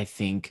bit.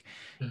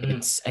 Mm-hmm.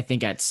 I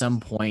think at some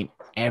point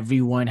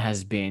everyone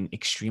has been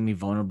extremely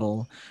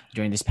vulnerable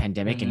during this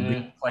pandemic and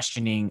really Mm-hmm.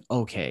 questioning,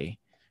 okay,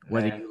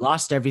 whether Man. you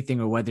lost everything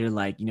or whether,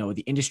 like,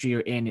 the industry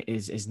you're in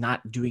is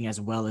not doing as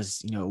well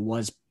as, it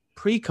was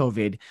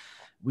pre-COVID.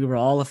 We were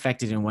all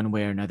affected in one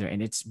way or another.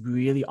 And it's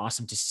really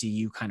awesome to see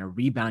you kind of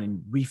rebound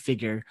and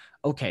refigure,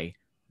 okay,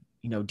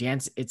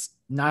 dance, it's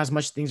not as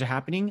much things are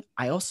happening.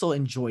 I also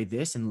enjoy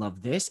this and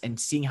love this, and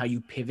seeing how you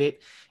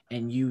pivot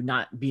and you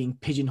not being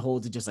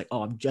pigeonholed to just like,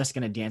 oh, I'm just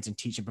going to dance and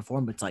teach and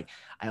perform. But it's like,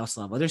 I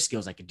also have other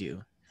skills I could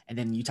do. And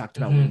then you talked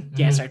about when Mm-hmm. dance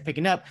Mm-hmm. started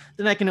picking up,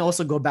 then I can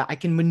also go back. I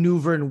can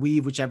maneuver and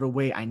weave whichever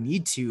way I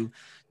need to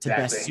best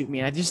Exactly. suit me.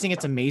 And I just think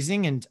it's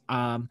amazing. And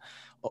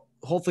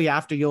hopefully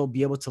after you'll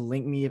be able to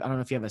link me. I don't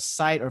know if you have a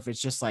site or if it's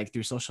just like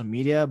through social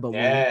media, but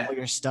we'll link Yeah. all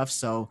your stuff.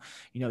 So,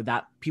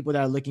 that people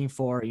that are looking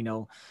for,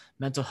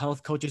 mental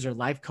health coaches or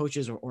life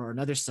coaches or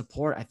another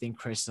support. I think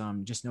Chris,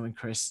 just knowing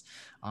Chris,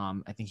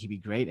 I think he'd be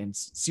great, and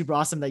it's super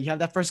awesome that you have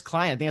that first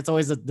client. I think that's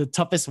always the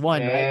toughest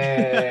one, right?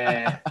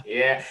 Yeah.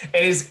 Yeah.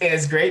 It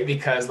is great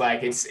because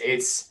like it's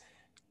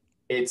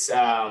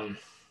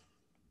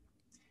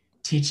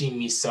teaching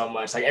me so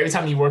much. Like every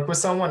time you work with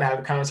someone, have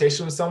a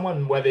conversation with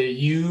someone, whether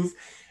you've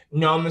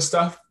known the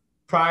stuff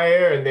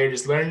prior and they're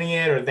just learning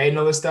it, or they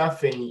know the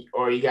stuff and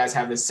or you guys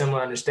have this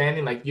similar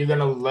understanding, like you're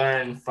gonna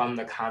learn from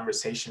the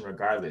conversation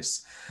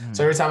regardless. So Mm,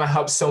 every time I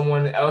help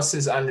someone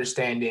else's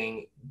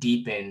understanding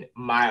deepen,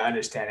 my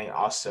understanding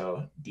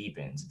also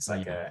deepens. It's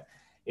like yeah.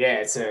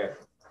 a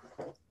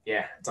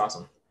yeah, it's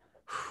awesome.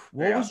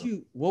 Very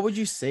awesome. What would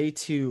you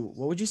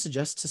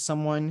suggest to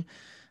someone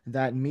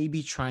that may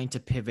be trying to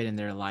pivot in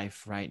their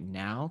life right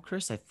now,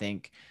 Chris? I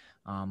think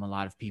a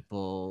lot of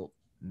people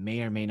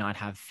may or may not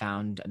have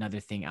found another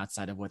thing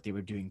outside of what they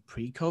were doing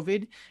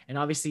pre-COVID. And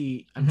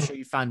obviously, I'm Mhm. sure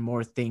you found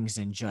more things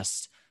than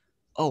just,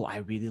 oh, I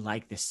really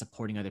like this,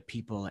 supporting other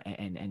people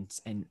and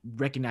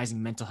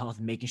recognizing mental health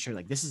and making sure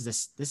like this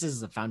is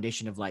the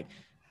foundation of like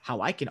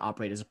how I can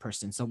operate as a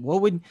person. So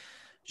what would,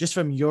 just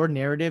from your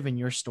narrative and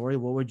your story,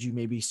 what would you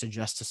maybe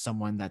suggest to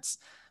someone that's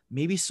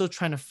maybe still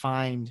trying to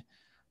find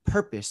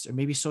purpose or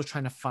maybe still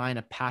trying to find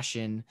a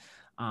passion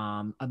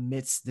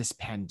amidst this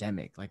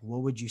pandemic? Like,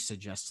 what would you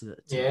suggest to them?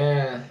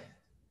 Yeah.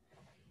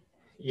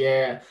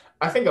 Yeah.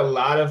 I think a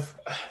lot of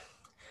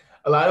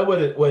what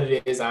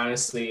it is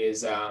honestly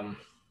is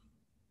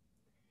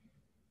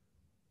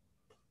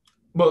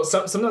well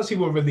sometimes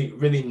people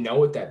really know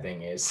what that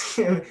thing is.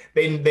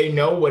 They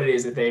know what it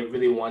is that they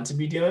really want to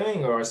be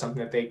doing, or something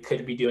that they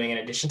could be doing in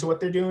addition to what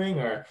they're doing,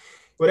 or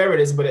whatever it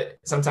is, but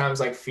sometimes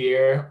like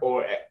fear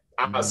or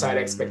outside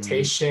Mm,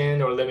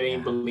 expectation or limiting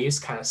yeah, beliefs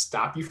kind of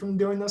stop you from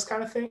doing those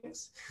kind of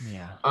things.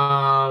 yeah.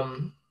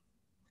 Um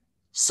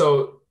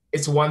so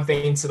it's one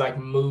thing to like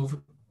move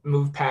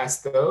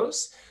past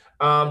those.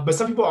 But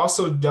some people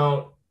also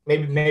don't,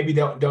 maybe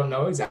don't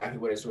know exactly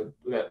what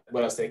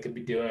else they could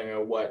be doing,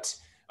 or what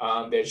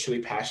they're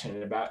truly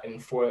passionate about.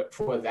 And for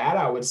that,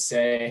 I would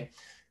say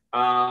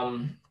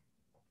um,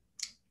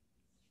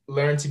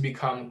 learn to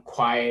become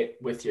quiet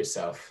with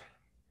yourself.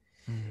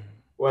 Mm,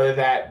 Whether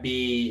that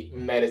be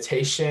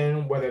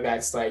meditation, whether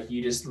that's like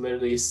you just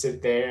literally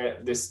sit there.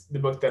 The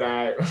book that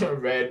I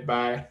read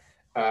by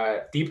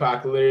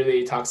Deepak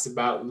literally talks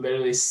about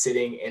literally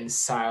sitting in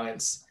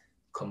silence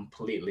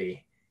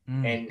completely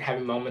mm, and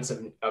having moments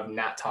of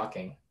not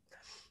talking.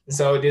 And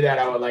so I would do that.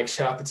 I would like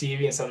shut off the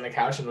TV and sit on the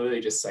couch and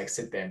literally just like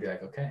sit there and be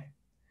like, okay.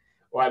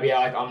 Or I'd be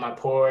like on my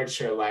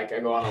porch, or like I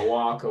go on a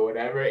walk or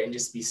whatever and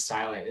just be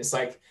silent. It's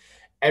like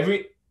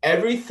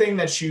everything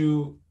that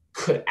you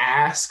could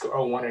ask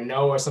or want to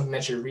know, or something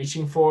that you're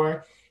reaching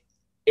for,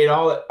 it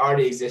all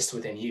already exists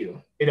within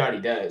you. It already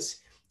does.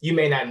 You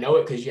may not know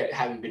it because you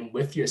haven't been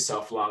with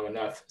yourself long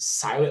enough,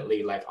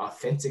 silently, like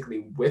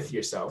authentically with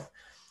yourself,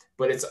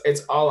 but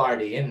it's all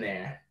already in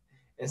there.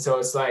 And so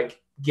it's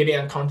like getting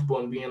uncomfortable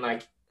and being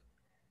like,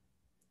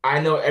 I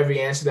know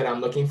every answer that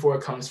I'm looking for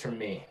comes from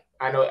me.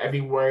 I know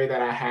every worry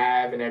that I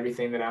have and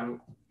everything that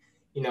I'm,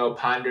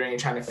 pondering and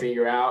trying to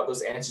figure out,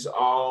 those answers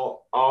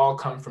all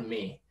come from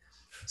me.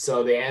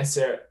 So the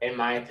answer, in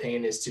my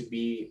opinion, is to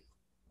be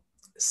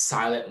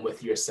silent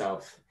with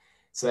yourself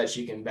so that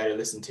you can better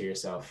listen to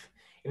yourself.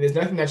 And there's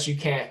nothing that you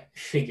can't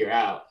figure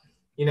out.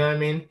 You know what I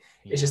mean?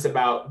 It's yeah. just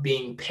about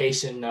being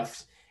patient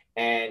enough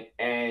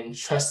and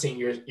trusting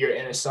your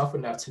inner self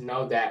enough to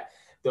know that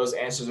those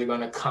answers are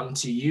going to come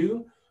to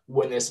you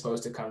when they're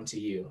supposed to come to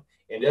you.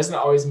 It doesn't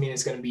always mean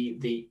it's going to be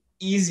the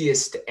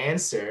easiest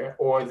answer,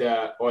 or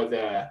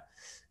the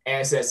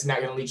answer that's not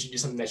going to lead you to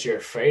something that you're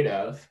afraid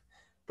of,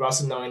 but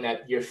also knowing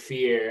that your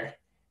fear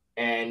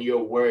and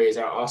your worries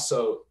are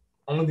also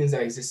only things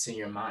that exist in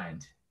your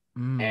mind,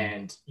 Mm.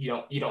 and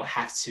you don't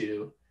have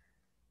to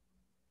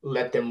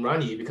let them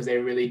run you because they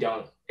really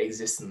don't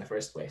exist in the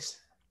first place.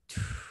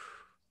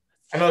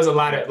 I know there's a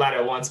lot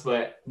at once,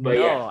 but yeah,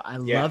 No, I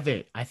yeah. love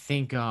it. I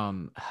think I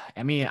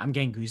mean, I'm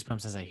getting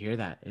goosebumps as I hear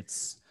that.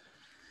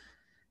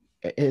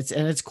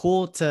 It's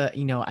cool to,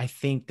 I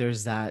think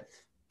there's that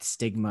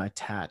stigma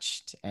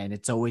attached, and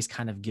it's always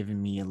kind of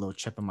given me a little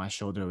chip on my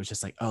shoulder. It was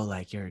just like, oh,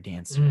 like you're a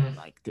dancer,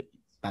 like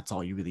that's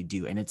all you really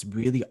do. And it's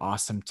really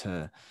awesome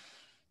to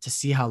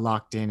see how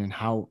locked in and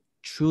how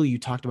truly you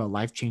talked about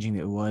life changing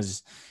that it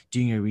was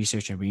doing your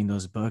research and reading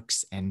those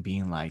books and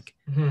being like,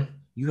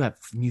 you have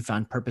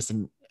newfound purpose.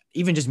 And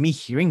even just me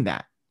hearing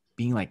that,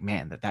 being like,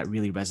 man, that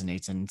really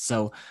resonates. And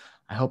so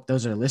I hope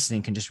those that are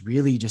listening can just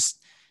really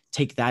just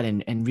take that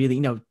and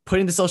really,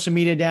 putting the social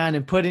media down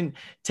and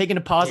taking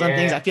a pause on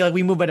things. I feel like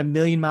we move at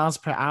 1,000,000 miles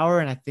per hour.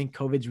 And I think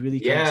COVID's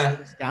really kind of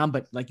slowed us down.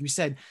 But like you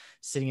said,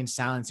 sitting in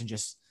silence and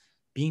just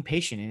being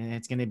patient, and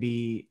it's going to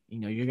be,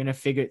 you're going to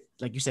figure,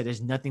 like you said, there's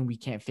nothing we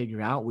can't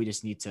figure out. We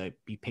just need to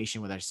be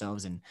patient with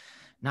ourselves and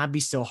not be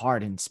so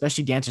hard. And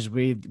especially dancers,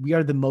 we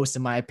are the most,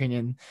 in my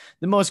opinion,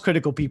 the most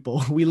critical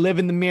people. We live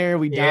in the mirror,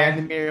 we die in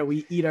the mirror,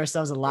 we eat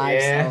ourselves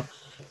alive. So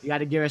we got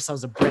to give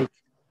ourselves a break.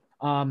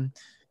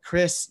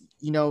 Chris,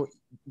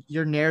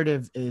 your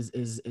narrative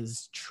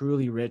is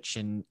truly rich,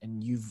 and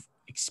you've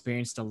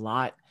experienced a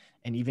lot.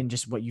 And even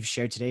just what you've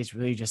shared today is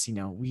really just,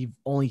 we've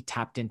only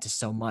tapped into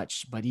so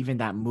much, but even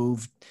that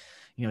move,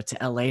 to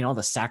LA and all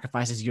the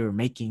sacrifices you were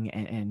making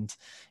and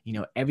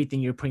everything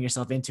you're putting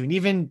yourself into, and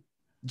even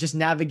just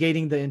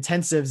navigating the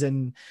intensives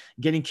and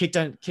getting kicked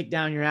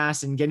down your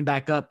ass and getting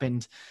back up,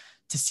 and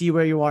to see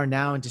where you are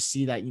now, and to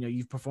see that,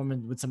 you've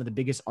performed with some of the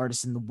biggest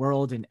artists in the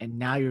world. And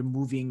now you're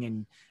moving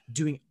and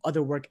doing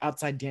other work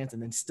outside dance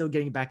and then still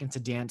getting back into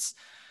dance.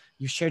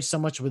 You shared so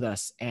much with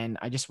us. And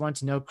I just want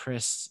to know,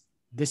 Chris,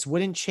 this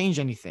wouldn't change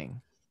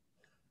anything,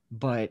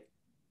 but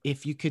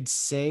if you could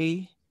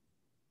say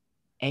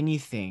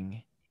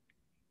anything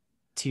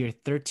to your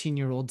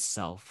 13-year-old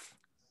self,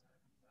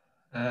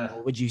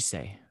 what would you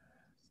say?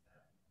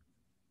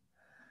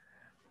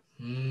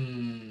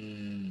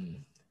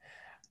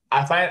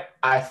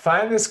 I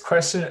find this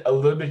question a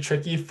little bit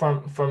tricky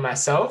for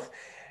myself,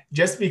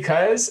 just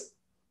because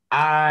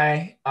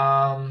I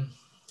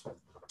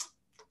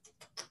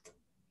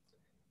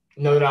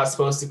know that I was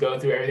supposed to go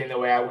through everything the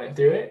way I went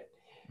through it.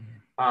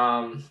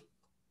 And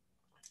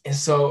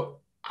so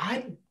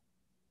I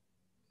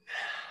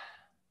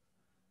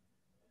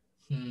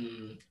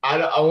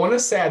want to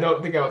say I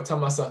don't think I would tell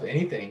myself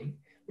anything,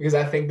 because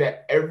I think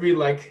that every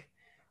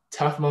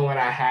tough moment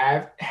I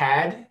have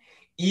had,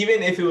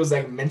 even if it was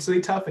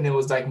mentally tough and it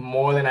was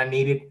more than I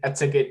needed, I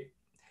took it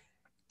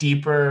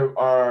deeper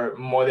or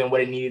more than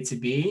what it needed to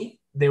be,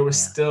 there was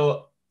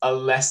still a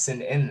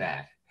lesson in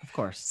that. Of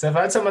course. So if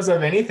I tell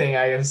myself anything,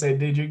 I gotta say,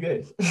 dude, you're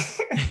good.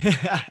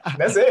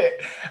 That's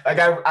it.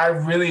 I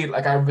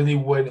really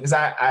would, because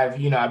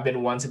I've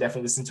been one to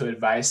definitely listen to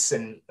advice,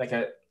 and I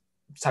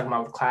talking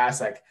about with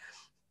class,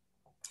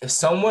 if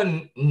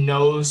someone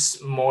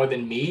knows more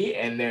than me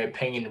and their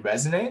opinion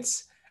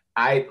resonates,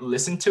 I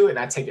listen to it and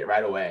I take it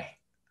right away.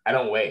 I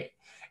don't wait.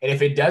 And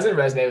if it doesn't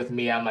resonate with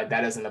me, I'm like,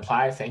 that doesn't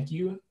apply. Thank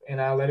you. And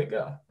I'll let it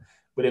go.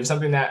 But if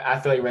something that I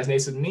feel like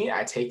resonates with me,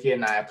 I take it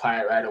and I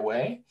apply it right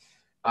away.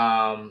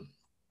 But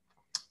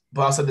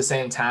also at the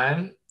same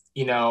time,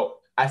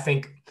 I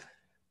think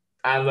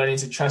I'm learning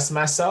to trust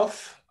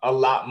myself a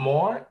lot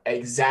more,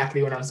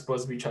 exactly when I'm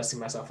supposed to be trusting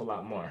myself a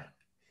lot more.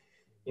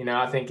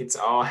 I think it's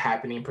all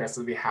happening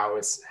precisely how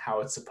it's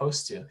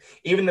supposed to.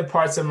 Even the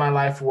parts of my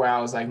life where I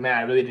was like, man,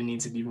 I really didn't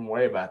need to even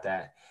worry about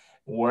that.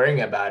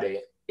 Worrying about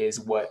it is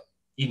what,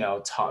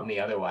 taught me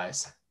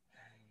otherwise.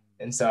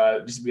 And so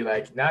I'd just be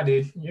like, nah,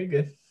 dude, you're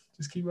good.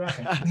 Just keep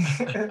rocking.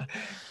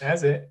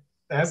 That's it.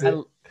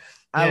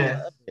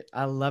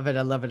 I love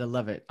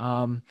it.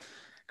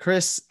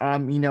 Chris,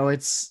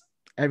 it's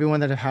everyone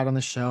that I've had on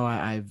the show.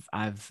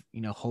 I've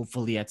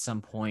hopefully at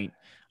some point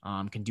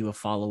can do a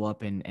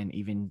follow-up and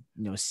even,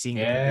 seeing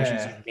the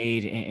progressions you've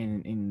made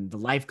in the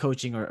life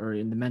coaching or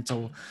in the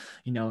mental,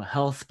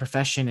 health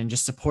profession, and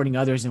just supporting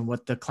others and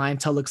what the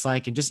clientele looks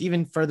like, and just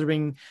even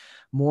furthering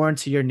more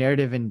into your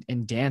narrative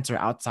in dance or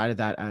outside of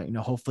that,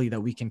 hopefully that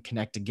we can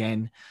connect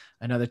again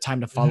another time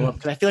to follow up.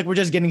 Cause I feel like we're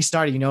just getting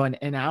started,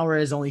 an hour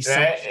is only so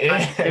much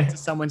time to get to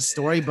someone's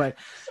story. But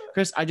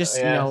Chris, I just,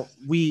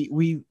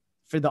 we,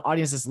 for the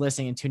audience that's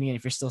listening and tuning in,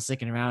 if you're still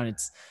sticking around,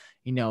 it's,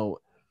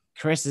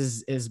 Chris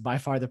is by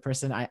far the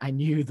person I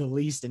knew the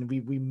least. And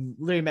we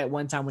literally met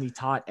one time when he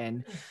taught,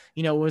 and,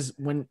 it was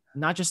when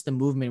not just the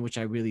movement, which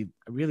I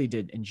really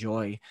did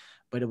enjoy,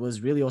 but it was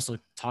really also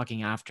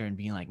talking after and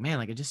being like, man,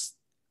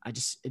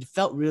 it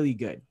felt really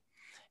good.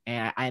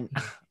 And I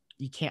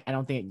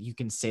don't think you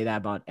can say that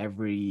about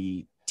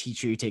every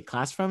teacher you take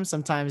class from.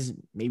 Sometimes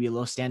maybe a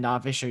little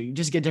standoffish, or you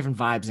just get different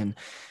vibes. And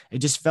it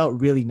just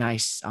felt really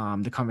nice.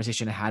 The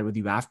conversation I had with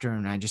you after,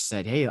 and I just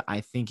said, hey,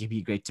 I think it'd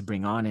be great to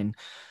bring on. And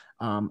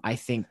I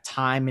think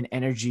time and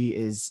energy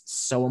is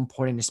so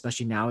important,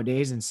 especially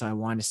nowadays. And so I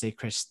wanted to say,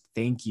 Chris,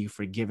 thank you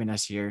for giving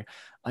us your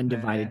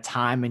undivided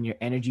time and your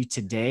energy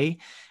today.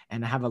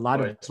 And I have a lot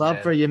of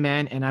love for you,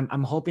 man. And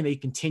I'm hoping that you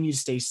continue to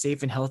stay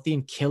safe and healthy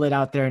and kill it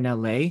out there in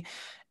LA.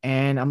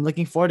 And I'm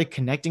looking forward to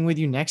connecting with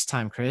you next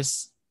time,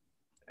 Chris.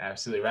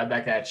 Absolutely. Right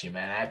back at you,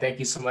 man. I thank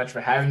you so much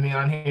for having me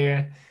on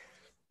here.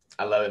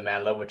 I love it, man.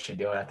 I love what you're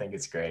doing. I think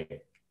it's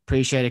great.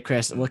 Appreciate it,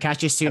 Chris. We'll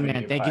catch you soon, Having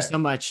man. you Thank you part. so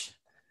much.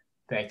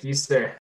 Thank you, sir.